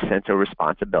felt a sense of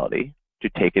responsibility to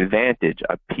take advantage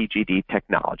of PGD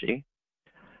technology,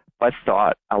 but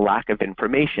thought a lack of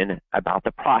information about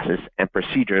the process and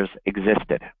procedures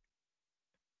existed.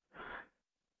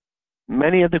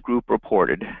 Many of the group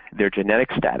reported their genetic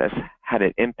status had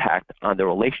an impact on their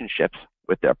relationships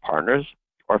with their partners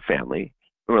or family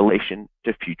in relation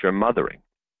to future mothering.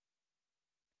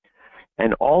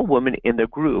 And all women in the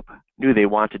group knew they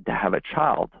wanted to have a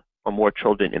child or more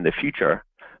children in the future,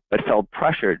 but felt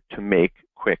pressured to make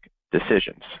quick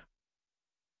decisions.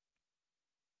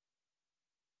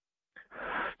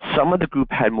 Some of the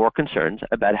group had more concerns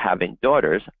about having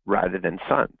daughters rather than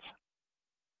sons.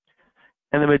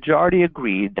 And the majority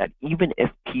agreed that even if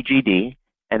PGD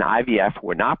and IVF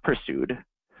were not pursued,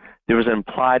 there was an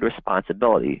implied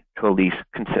responsibility to at least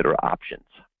consider options.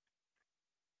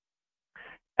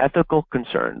 Ethical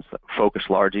concerns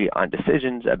focused largely on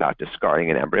decisions about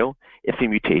discarding an embryo if the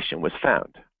mutation was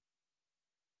found.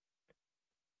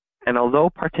 And although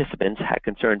participants had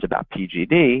concerns about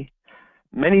PGD,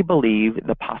 many believe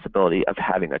the possibility of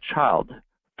having a child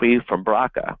free from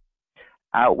BRCA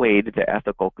outweighed the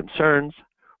ethical concerns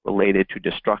related to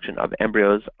destruction of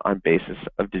embryos on basis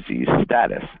of disease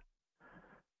status.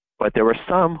 But there were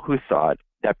some who thought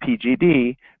that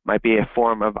PGD might be a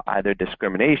form of either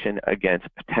discrimination against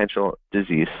potential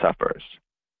disease sufferers.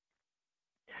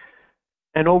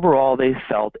 And overall, they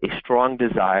felt a strong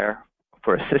desire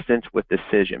for assistance with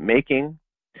decision making,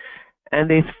 and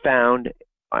they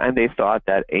thought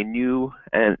that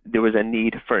there was a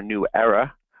need for a new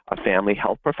era of family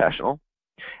health professional,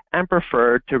 and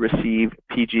preferred to receive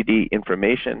PGD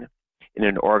information in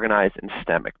an organized and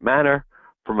systemic manner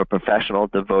from a professional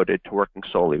devoted to working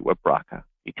solely with BRCA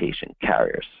mutation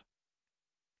carriers.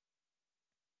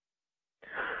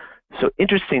 So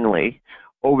interestingly,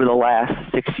 over the last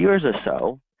 6 years or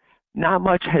so, not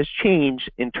much has changed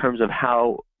in terms of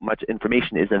how much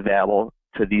information is available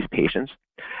to these patients,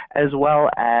 as well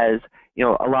as,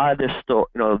 a lot of this still,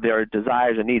 their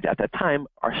desires and needs at that time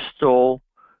are still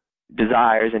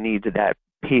desires and needs that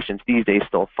patients these days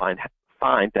still find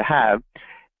to have,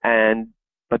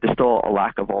 but there's still a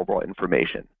lack of overall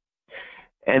information.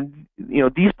 And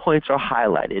these points are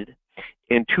highlighted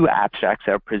in 2 abstracts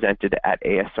that are presented at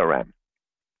ASRM.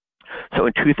 So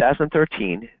in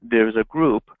 2013, there was a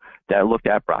group that looked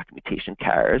at BRCA mutation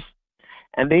carriers,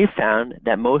 and they found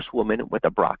that most women with a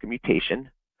BRCA mutation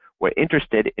were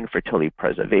interested in fertility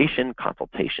preservation,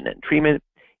 consultation, and treatment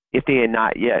if they had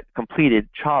not yet completed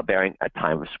childbearing at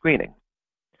time of screening.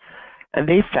 And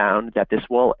they found that this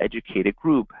well-educated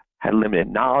group had limited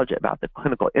knowledge about the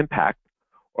clinical impact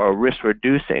or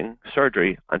risk-reducing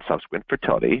surgery on subsequent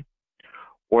fertility,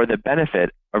 or the benefit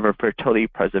of a fertility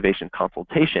preservation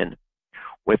consultation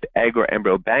with egg or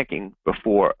embryo banking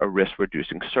before a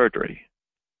risk-reducing surgery.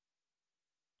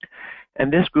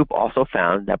 And this group also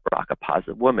found that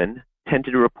BRCA-positive women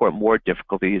tended to report more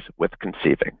difficulties with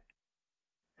conceiving.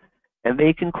 And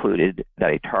they concluded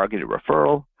that a targeted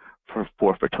referral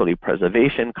for fertility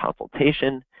preservation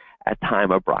consultation at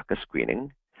time of BRCA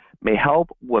screening may help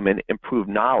women improve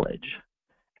knowledge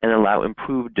and allow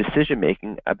improved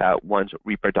decision-making about one's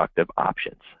reproductive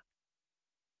options.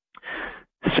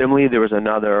 Similarly, there was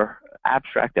another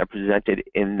abstract that presented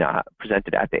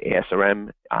at the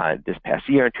ASRM this past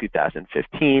year in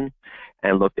 2015,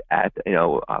 and looked at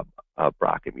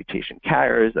BRCA mutation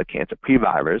carriers, the cancer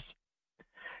previvors,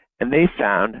 and they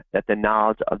found that the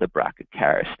knowledge of the BRCA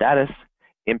carrier status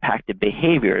impacted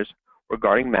behaviors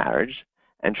regarding marriage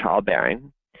and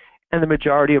childbearing, and the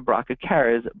majority of BRCA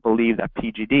carriers believe that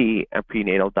PGD and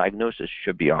prenatal diagnosis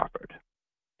should be offered.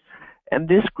 And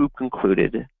this group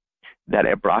concluded that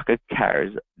a BRCA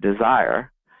carrier's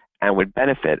desire and would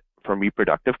benefit from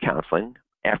reproductive counseling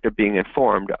after being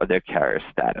informed of their carrier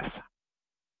status.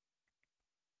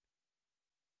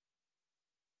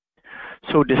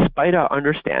 So despite our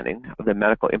understanding of the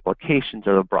medical implications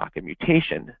of the BRCA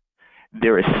mutation,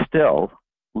 there is still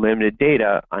limited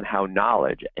data on how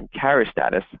knowledge and carrier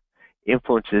status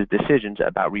influences decisions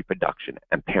about reproduction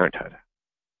and parenthood.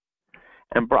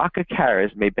 And BRCA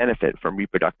carriers may benefit from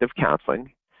reproductive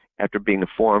counseling after being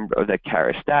informed of their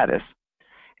carrier status,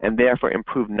 and therefore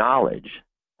improve knowledge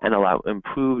and allow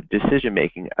improved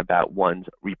decision-making about one's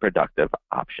reproductive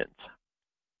options.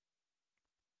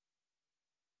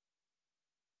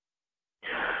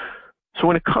 So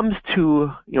when it comes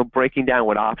to breaking down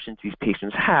what options these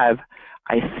patients have,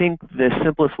 I think the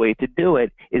simplest way to do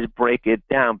it is break it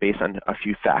down based on a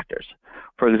few factors.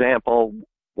 For example,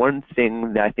 one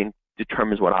thing that I think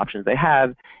determines what options they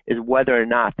have is whether or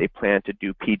not they plan to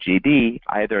do PGD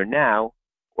either now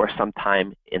or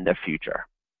sometime in the future.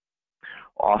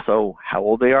 Also, how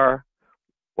old they are,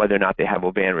 whether or not they have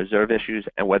ovarian reserve issues,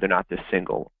 and whether or not they're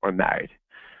single or married.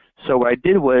 So what I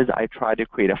did was I tried to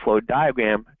create a flow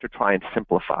diagram to try and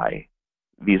simplify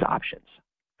these options.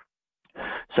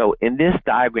 So in this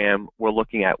diagram, we're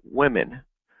looking at women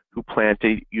who plan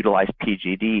to utilize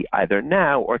PGD either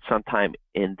now or sometime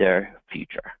in their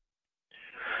future.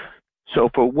 So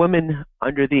for women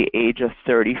under the age of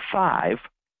 35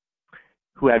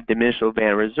 who have diminished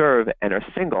ovarian reserve and are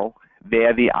single, they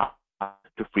have the option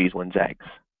to freeze one's eggs.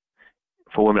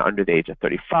 For women under the age of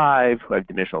 35 who have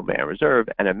diminished ovarian reserve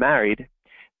and are married,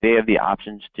 they have the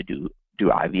options to do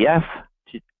IVF,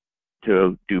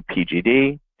 to do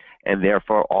PGD, and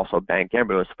therefore also bank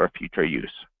embryos for future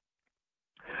use.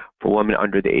 For women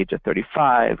under the age of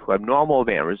 35 who have normal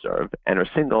ovarian reserve and are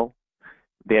single,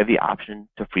 they have the option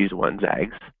to freeze one's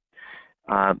eggs.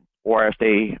 Or if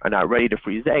they are not ready to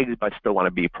freeze eggs but still want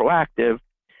to be proactive,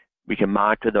 we can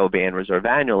monitor the ovarian reserve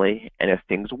annually, and if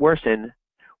things worsen,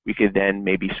 we could then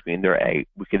maybe screen their egg.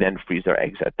 We could then freeze their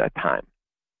eggs at that time.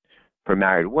 For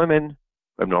married women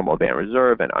who have normal ovarian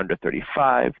reserve and under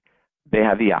 35, they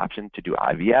have the option to do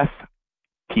IVF,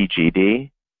 PGD,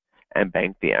 and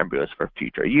bank the embryos for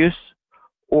future use.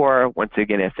 Or once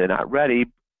again, if they're not ready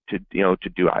to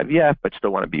do IVF but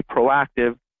still want to be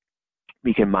proactive,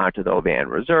 we can monitor the ovarian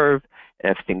reserve,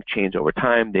 and if things change over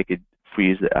time, they could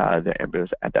freeze the embryos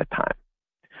at that time.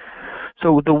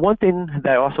 So the one thing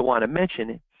that I also want to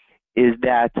mention is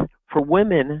that for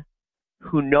women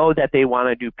who know that they want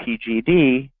to do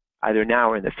PGD either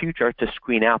now or in the future to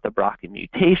screen out the BRCA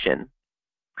mutation,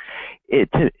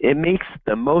 it makes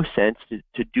the most sense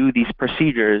to do these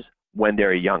procedures when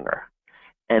they're younger.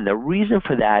 And the reason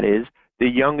for that is the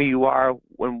younger you are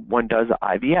when one does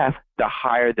IVF, the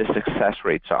higher the success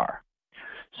rates are.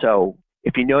 So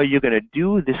if you know you're going to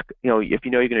do this, if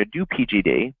you know you're going to do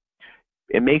PGD,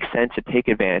 it makes sense to take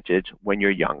advantage when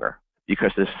you're younger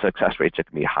because the success rates are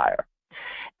going to be higher.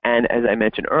 And as I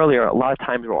mentioned earlier, a lot of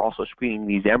times we're also screening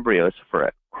these embryos for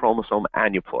a chromosome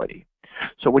aneuploidy.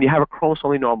 So when you have a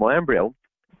chromosomally normal embryo,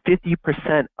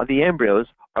 50% of the embryos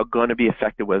are going to be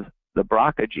affected with the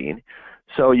BRCA gene.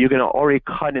 So you're going to already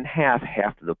cut in half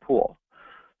of the pool.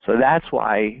 So that's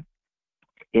why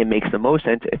it makes the most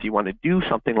sense if you want to do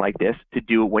something like this to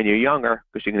do it when you're younger,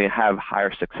 because you're going to have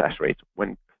higher success rates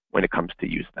when it comes to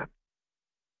use them.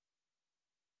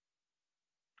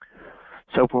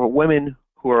 So for women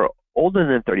who are older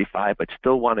than 35 but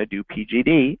still want to do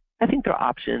PGD, I think their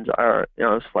options are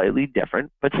slightly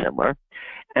different but similar.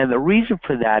 And the reason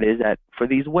for that is that for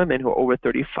these women who are over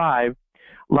 35,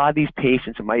 a lot of these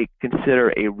patients might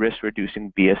consider a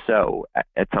risk-reducing BSO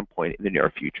at some point in the near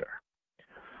future.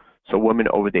 So women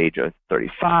over the age of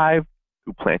 35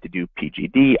 who plan to do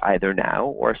PGD either now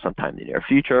or sometime in the near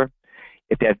future,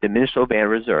 if they have diminished ovarian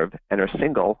reserve and are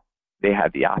single, they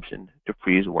have the option to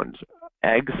freeze one's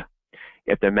eggs.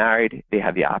 If they're married, they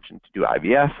have the option to do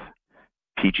IVF,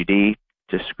 PGD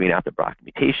to screen out the BRCA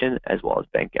mutation, as well as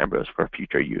bank embryos for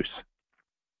future use.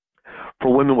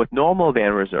 For women with normal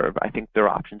ovarian reserve, I think their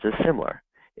options are similar.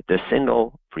 If they're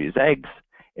single, freeze eggs.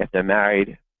 If they're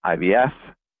married, IVF,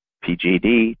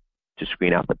 PGD to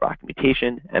screen out the BRCA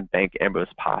mutation, and bank embryos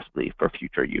possibly for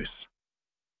future use.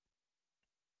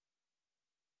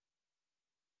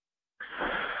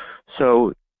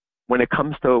 So when it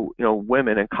comes to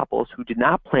women and couples who did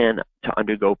not plan to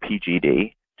undergo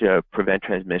PGD to prevent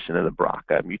transmission of the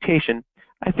BRCA mutation,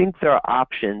 I think their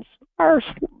options are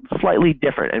slightly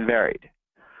different and varied.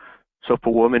 So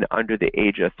for women under the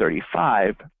age of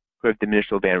 35 who have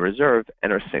diminished ovarian reserve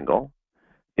and are single,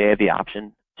 they have the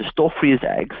option to still freeze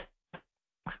eggs,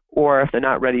 or if they're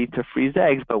not ready to freeze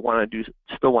eggs but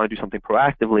still want to do something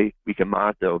proactively, we can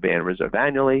monitor the ovarian reserve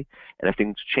annually, and if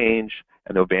things change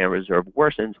and the ovarian reserve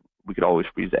worsens, we could always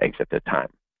freeze the eggs at that time.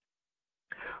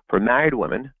 For married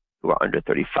women who are under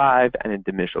 35 and in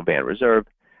diminished ovarian reserve,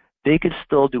 they could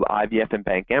still do IVF and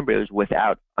bank embryos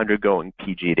without undergoing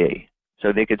PGD.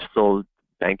 So they could still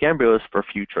bank embryos for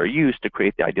future use to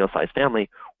create the ideal size family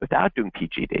without doing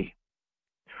PGD.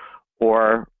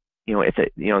 Or if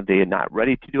they're not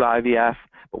ready to do IVF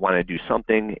but want to do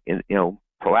something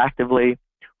proactively,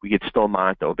 we could still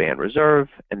monitor ovarian reserve,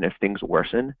 and if things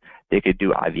worsen, they could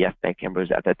do IVF bank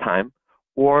embryos at that time,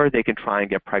 or they can try and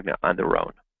get pregnant on their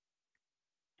own.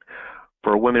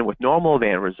 For women with normal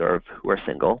ovarian reserve who are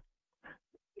single,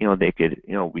 they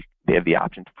have the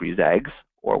option to freeze eggs,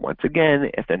 or once again,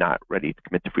 if they're not ready to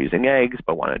commit to freezing eggs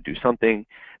but want to do something,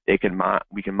 we can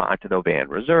monitor the ovarian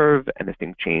reserve, and if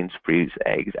things change, freeze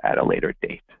eggs at a later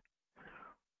date.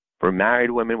 For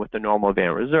married women with the normal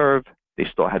ovarian reserve, they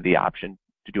still have the option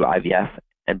to do IVF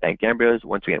and bank embryos,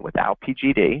 once again without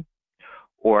PGD,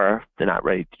 or if they're not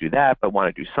ready to do that but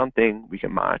want to do something, we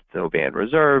can monitor the ovarian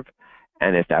reserve,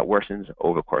 and if that worsens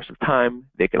over the course of time,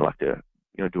 they can elect to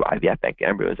do IVF bank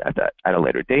embryos at a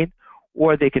later date,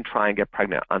 or they can try and get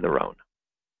pregnant on their own.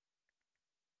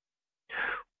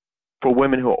 For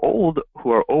women who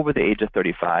are over the age of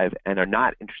 35 and are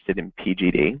not interested in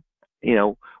PGD,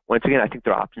 once again, I think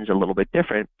their options are a little bit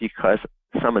different, because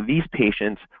some of these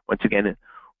patients, once again,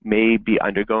 may be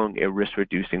undergoing a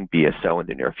risk-reducing BSO in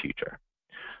the near future.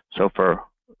 So for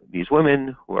these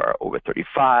women who are over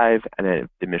 35 and have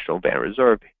diminished ovarian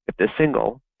reserve, if they're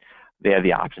single, they have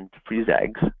the option to freeze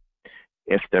eggs.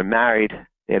 If they're married,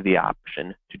 they have the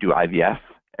option to do IVF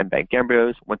and bank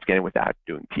embryos, once again without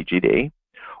doing PGD,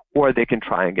 or they can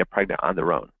try and get pregnant on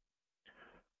their own.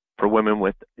 For women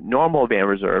with normal ovarian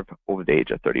reserve over the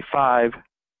age of 35,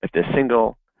 if they're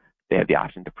single, they have the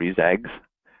option to freeze eggs,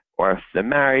 or if they're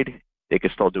married, they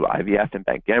can still do IVF and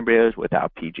bank embryos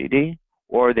without PGD,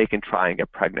 or they can try and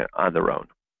get pregnant on their own.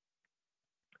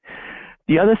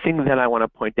 The other thing that I want to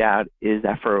point out is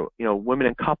that for women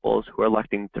and couples who are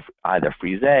electing to either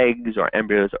freeze eggs or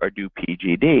embryos or do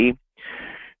PGD,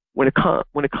 when it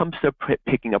comes to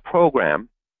picking a program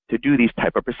to do these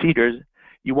type of procedures,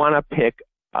 you want to pick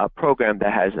a program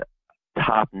that has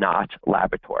top-notch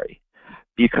laboratory,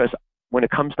 because when it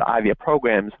comes to IVF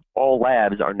programs, all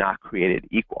labs are not created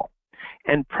equal,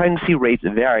 and pregnancy rates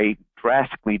vary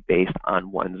drastically based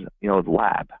on one's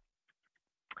lab.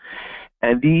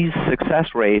 And these success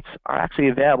rates are actually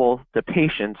available to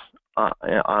patients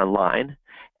online,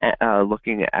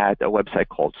 looking at a website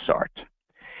called SART.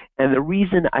 And the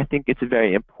reason I think it's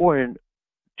very important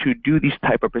to do these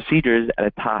type of procedures at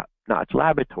a top-notch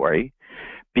laboratory,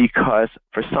 because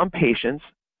for some patients,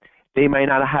 they might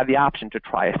not have the option to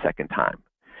try a second time.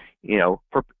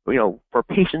 For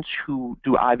patients who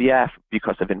do IVF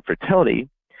because of infertility,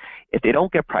 if they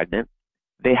don't get pregnant,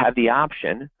 they have the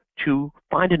option to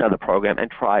find another program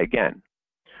and try again.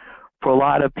 For a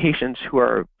lot of patients who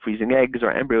are freezing eggs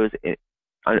or embryos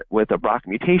with a BRCA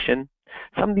mutation,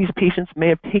 some of these patients may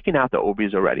have taken out the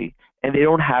ovaries already, and they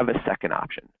don't have a second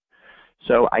option.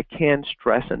 So I can't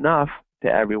stress enough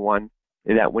to everyone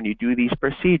that when you do these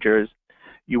procedures,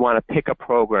 you want to pick a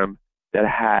program that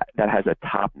has a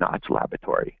top-notch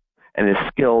laboratory and is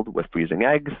skilled with freezing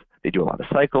eggs. They do a lot of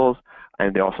cycles,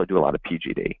 and they also do a lot of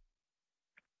PGD.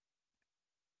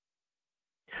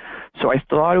 So I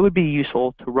thought it would be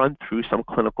useful to run through some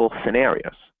clinical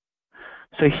scenarios.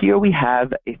 So here we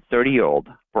have a 30-year-old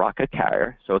BRCA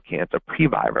carrier, so a cancer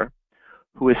previvor,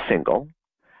 who is single,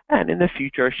 and in the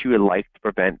future she would like to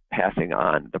prevent passing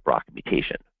on the BRCA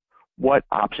mutation. What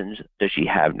options does she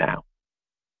have now?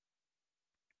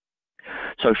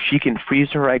 So she can freeze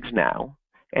her eggs now,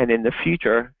 and in the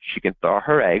future she can thaw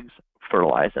her eggs,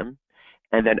 fertilize them,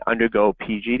 and then undergo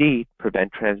PGD to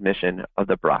prevent transmission of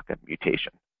the BRCA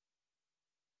mutation.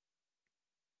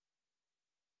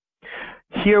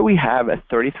 Here we have a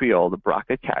 33-year-old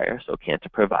BRCA carrier, so cancer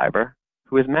previvor,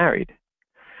 who is married.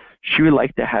 She would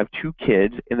like to have 2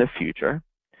 kids in the future,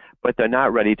 but they're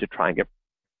not ready to try and get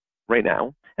right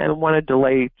now and want to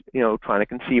delay, trying to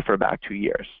conceive for about 2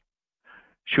 years.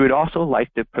 She would also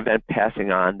like to prevent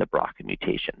passing on the BRCA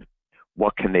mutation.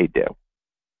 What can they do?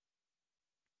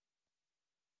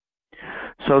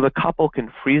 So the couple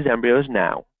can freeze embryos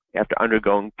now after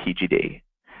undergoing PGD.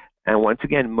 And once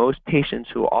again, most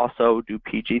patients who also do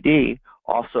PGD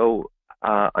also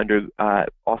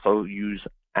use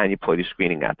aneuploidy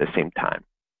screening at the same time.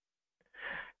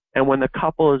 And when the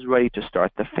couple is ready to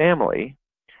start the family,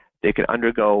 they can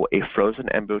undergo a frozen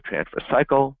embryo transfer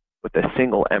cycle with a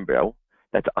single embryo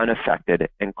that's unaffected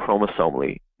and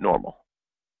chromosomally normal.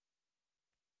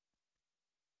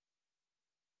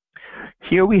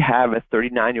 Here we have a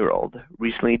 39-year-old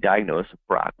recently diagnosed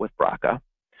with BRCA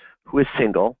who is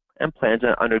single and plans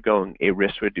on undergoing a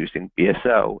risk-reducing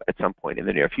BSO at some point in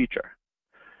the near future.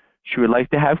 She would like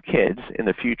to have kids in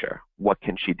the future. What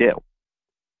can she do?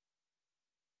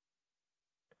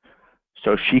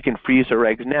 So she can freeze her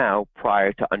eggs now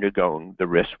prior to undergoing the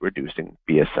risk-reducing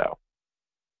BSO.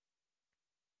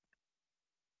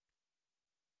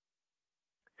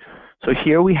 So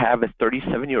here we have a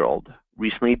 37-year-old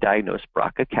recently diagnosed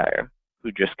BRCA carrier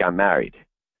who just got married.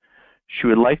 She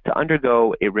would like to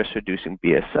undergo a risk-reducing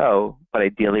BSO, but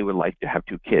ideally would like to have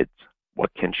 2 kids.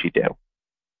 What can she do?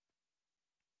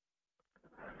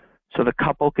 So the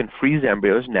couple can freeze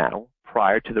embryos now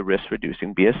prior to the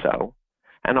risk-reducing BSO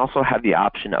and also have the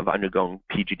option of undergoing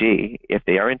PGD if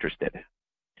they are interested.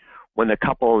 When the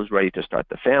couple is ready to start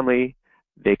the family,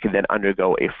 they can then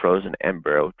undergo a frozen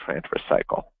embryo transfer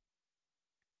cycle.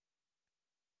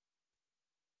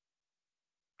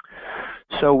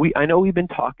 So I know we've been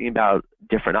talking about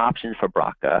different options for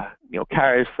BRCA,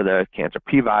 carriers for the cancer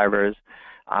previvors,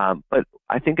 but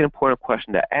I think an important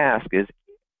question to ask is,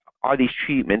 are these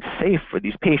treatments safe for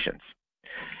these patients?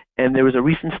 And there was a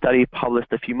recent study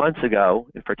published a few months ago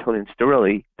in Fertility and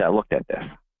Sterility that looked at this.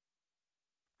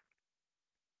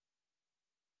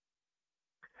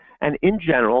 And in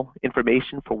general,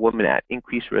 information for women at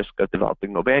increased risk of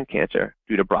developing ovarian cancer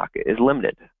due to BRCA is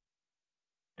limited.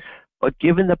 But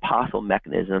given the possible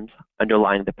mechanisms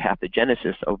underlying the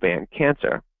pathogenesis of ovarian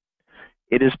cancer,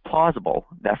 it is plausible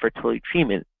that fertility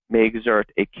treatment may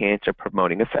exert a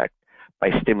cancer-promoting effect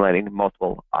by stimulating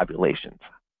multiple ovulations.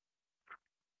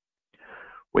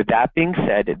 With that being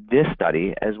said, this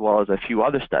study, as well as a few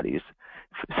other studies,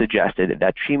 suggested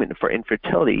that treatment for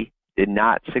infertility did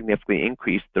not significantly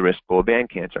increase the risk of ovarian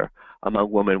cancer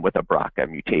among women with a BRCA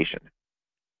mutation.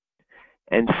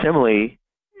 And similarly,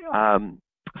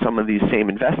 some of these same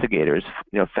investigators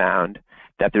found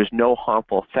that there's no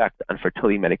harmful effect on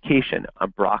fertility medication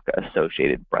on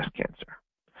BRCA-associated breast cancer.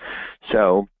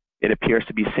 So it appears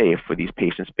to be safe for these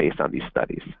patients based on these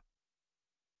studies.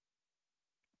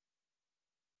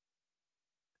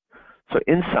 So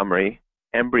in summary,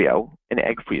 embryo and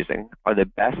egg freezing are the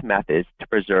best methods to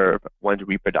preserve one's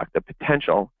reproductive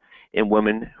potential in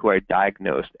women who are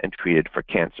diagnosed and treated for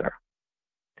cancer.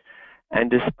 And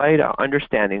despite our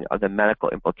understanding of the medical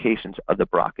implications of the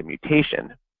BRCA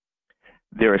mutation,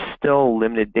 there is still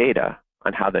limited data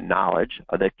on how the knowledge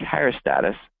of the carrier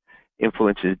status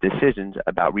influences decisions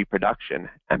about reproduction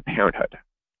and parenthood.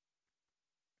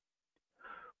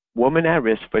 Women at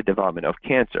risk for development of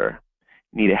cancer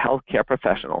need a healthcare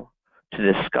professional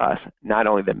to discuss not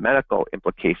only the medical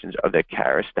implications of their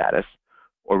carrier status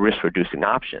or risk-reducing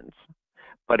options,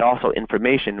 but also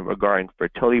information regarding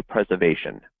fertility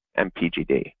preservation and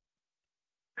PGD.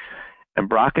 And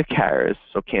BRCA carriers,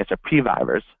 so cancer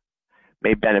previvors,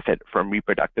 may benefit from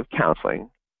reproductive counseling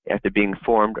after being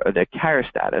informed of their carrier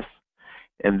status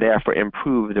and therefore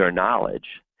improve their knowledge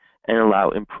and allow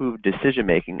improved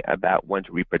decision-making about one's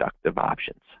reproductive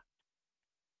options.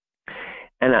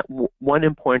 And one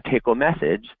important take-home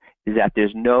message is that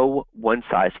there's no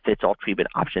one-size-fits-all treatment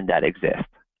option that exists.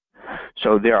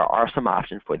 So there are some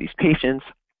options for these patients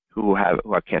who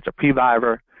are cancer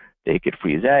previvor. They could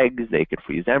freeze eggs, they could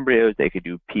freeze embryos, they could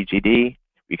do PGD.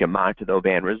 We can monitor the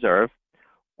ovarian reserve,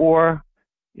 or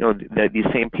these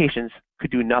same patients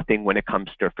could do nothing when it comes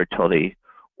to fertility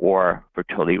or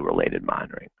fertility-related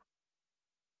monitoring.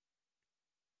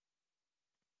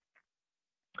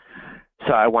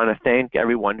 So I want to thank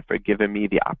everyone for giving me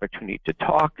the opportunity to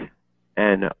talk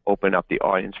and open up the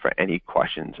audience for any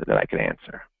questions that I can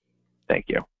answer. Thank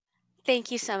you.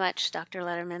 Thank you so much, Dr.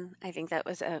 Lederman. I think that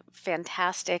was a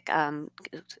fantastic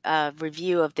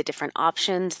review of the different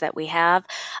options that we have.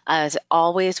 As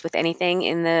always, with anything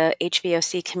in the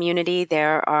HBOC community,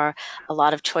 there are a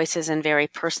lot of choices and very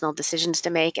personal decisions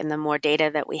to make, and the more data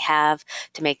that we have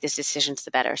to make these decisions, the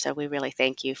better. So we really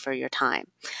thank you for your time.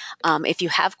 If you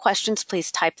have questions,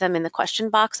 please type them in the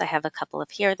question box. I have a couple of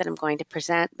here that I'm going to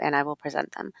present, and I will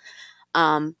present them.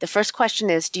 The first question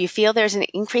is, do you feel there's an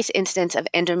increased incidence of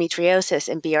endometriosis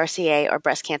in BRCA or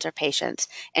breast cancer patients?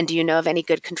 And do you know of any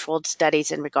good controlled studies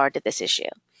in regard to this issue?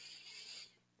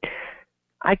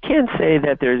 I can't say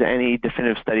that there's any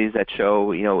definitive studies that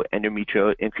show, increase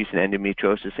in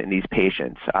endometriosis in these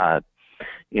patients.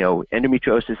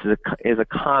 Endometriosis is a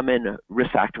common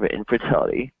risk factor for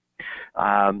infertility.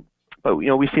 But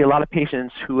we see a lot of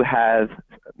patients who have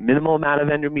minimal amount of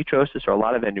endometriosis or a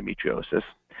lot of endometriosis.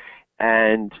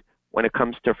 And when it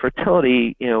comes to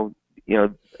fertility, these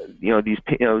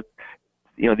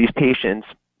patients,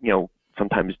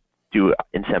 sometimes do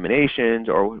inseminations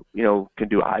or can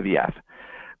do IVF.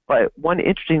 But one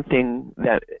interesting thing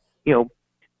that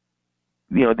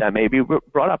that may be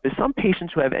brought up is some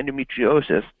patients who have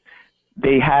endometriosis.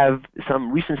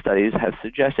 Some recent studies have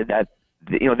suggested that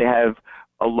they have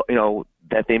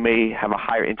that they may have a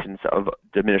higher incidence of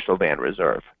diminished ovarian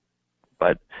reserve.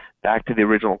 But back to the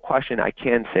original question, I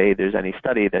can't say there's any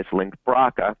study that's linked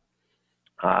BRCA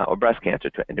or breast cancer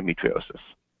to endometriosis.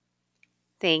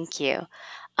 Thank you.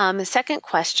 The second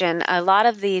question, a lot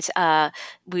of these,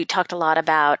 we talked a lot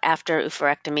about after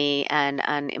oophorectomy and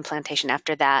implantation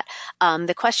after that.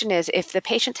 The question is, if the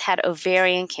patients had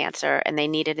ovarian cancer and they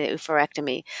needed an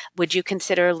oophorectomy, would you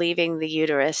consider leaving the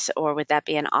uterus, or would that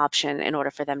be an option in order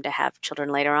for them to have children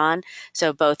later on?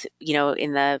 So both,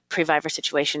 in the previvor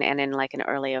situation and in like an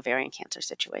early ovarian cancer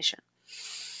situation.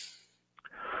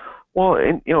 Well,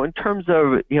 in terms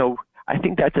of, I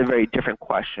think that's a very different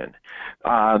question.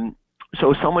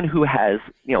 So someone who has,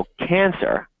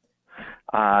 cancer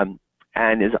and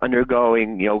is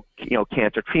undergoing,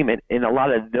 cancer treatment, in a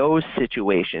lot of those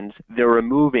situations, they're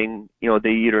removing, the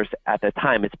uterus at the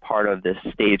time. It's part of the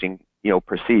staging,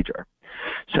 procedure.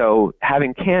 So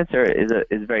having cancer is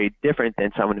very different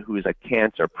than someone who is a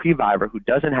cancer previvor who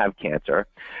doesn't have cancer,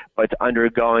 but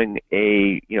undergoing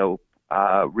a,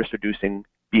 risk-reducing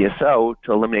BSO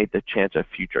to eliminate the chance of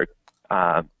future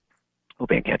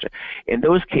ovarian cancer. In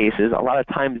those cases, a lot of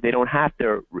times they don't have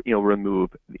to, remove,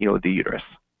 the uterus.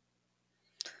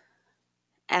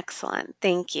 Excellent.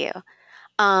 Thank you.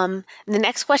 The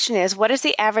next question is, what is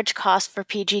the average cost for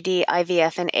PGD,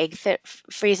 IVF, and egg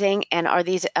freezing, and are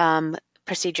these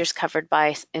procedures covered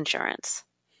by insurance?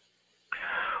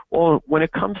 Well, when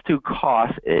it comes to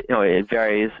cost, it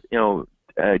varies.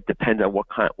 Depends on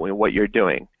what you're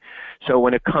doing. So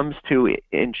when it comes to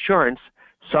insurance,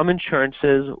 some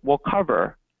insurances will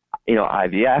cover,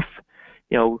 IVF.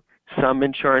 Some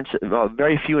insurance,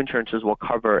 very few insurances will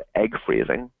cover egg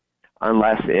freezing,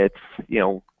 unless it's,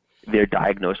 they're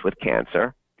diagnosed with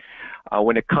cancer.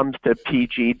 When it comes to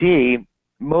PGD,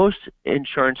 most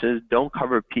insurances don't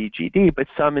cover PGD, but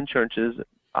some insurances,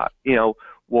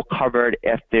 will cover it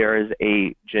if there is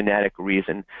a genetic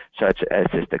reason, such as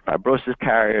cystic fibrosis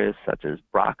carriers, such as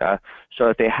BRCA. So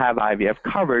if they have IVF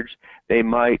coverage, they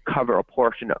might cover a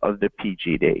portion of the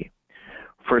PGD.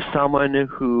 For someone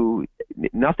who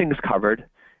nothing's covered,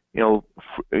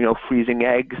 freezing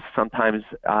eggs sometimes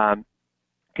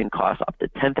can cost up to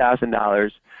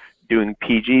 $10,000. Doing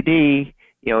PGD,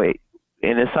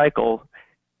 in a cycle,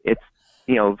 it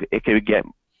could get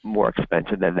more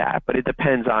expensive than that. But it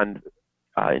depends on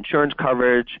insurance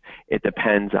coverage. It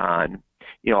depends on,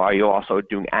 are you also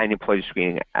doing aneuploidy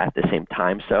screening at the same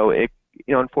time? So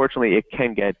unfortunately, it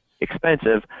can get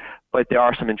expensive, but there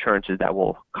are some insurances that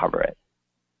will cover it.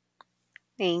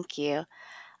 Thank you.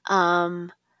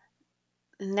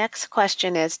 Next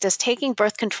question is, does taking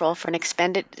birth control for an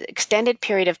extended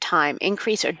period of time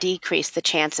increase or decrease the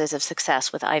chances of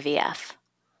success with IVF?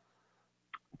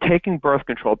 Taking birth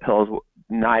control pills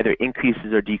neither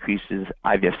increases or decreases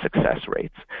IVF success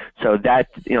rates. So that,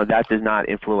 that does not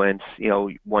influence,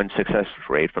 one success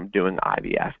rate from doing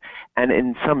IVF. And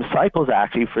in some cycles,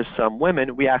 actually, for some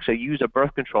women, we actually use a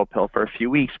birth control pill for a few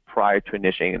weeks prior to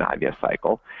initiating an IVF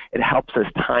cycle. It helps us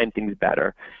time things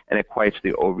better, and it quiets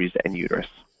the ovaries and uterus.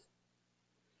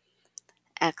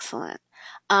 Excellent.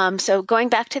 So going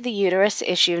back to the uterus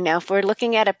issue, now if we're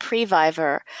looking at a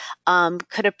previvor,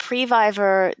 could a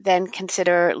previvor then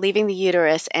consider leaving the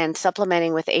uterus and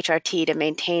supplementing with HRT to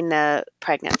maintain the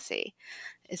pregnancy?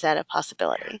 Is that a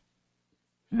possibility?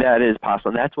 That is possible,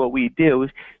 and that's what we do.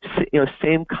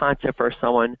 Same concept for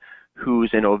someone who's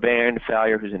in ovarian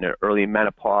failure, who's in an early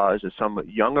menopause, or some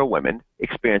younger women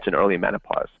experience an early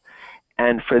menopause.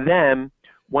 And for them,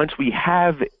 once we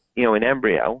have, an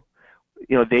embryo,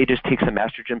 they just take some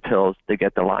estrogen pills to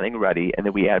get the lining ready, and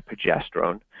then we add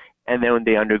progesterone, and then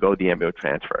they undergo the embryo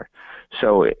transfer.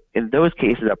 So in those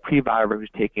cases, a previvor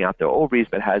who's taking out their ovaries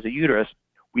but has a uterus,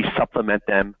 we supplement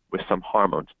them with some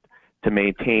hormones to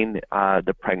maintain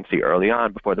the pregnancy early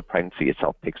on before the pregnancy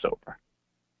itself takes over.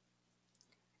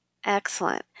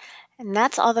 Excellent. And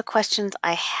that's all the questions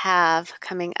I have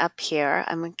coming up here.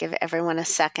 I'm going to give everyone a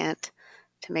second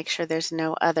to make sure there's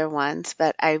no other ones,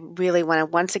 but I really want to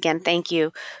once again thank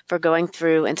you for going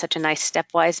through in such a nice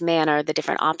stepwise manner the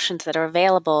different options that are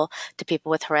available to people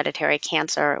with hereditary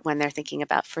cancer when they're thinking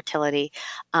about fertility.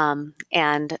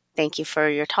 And thank you for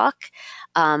your talk.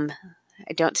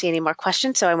 I don't see any more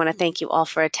questions, so I want to thank you all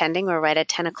for attending. We're right at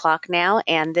 10 o'clock now,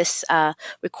 and this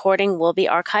recording will be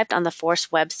archived on the Force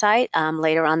website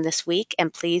later on this week,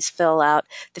 and please fill out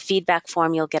the feedback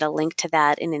form. You'll get a link to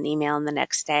that in an email in the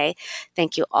next day.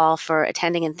 Thank you all for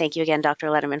attending, and thank you again, Dr.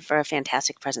 Lederman, for a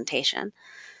fantastic presentation.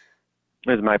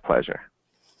 It was my pleasure.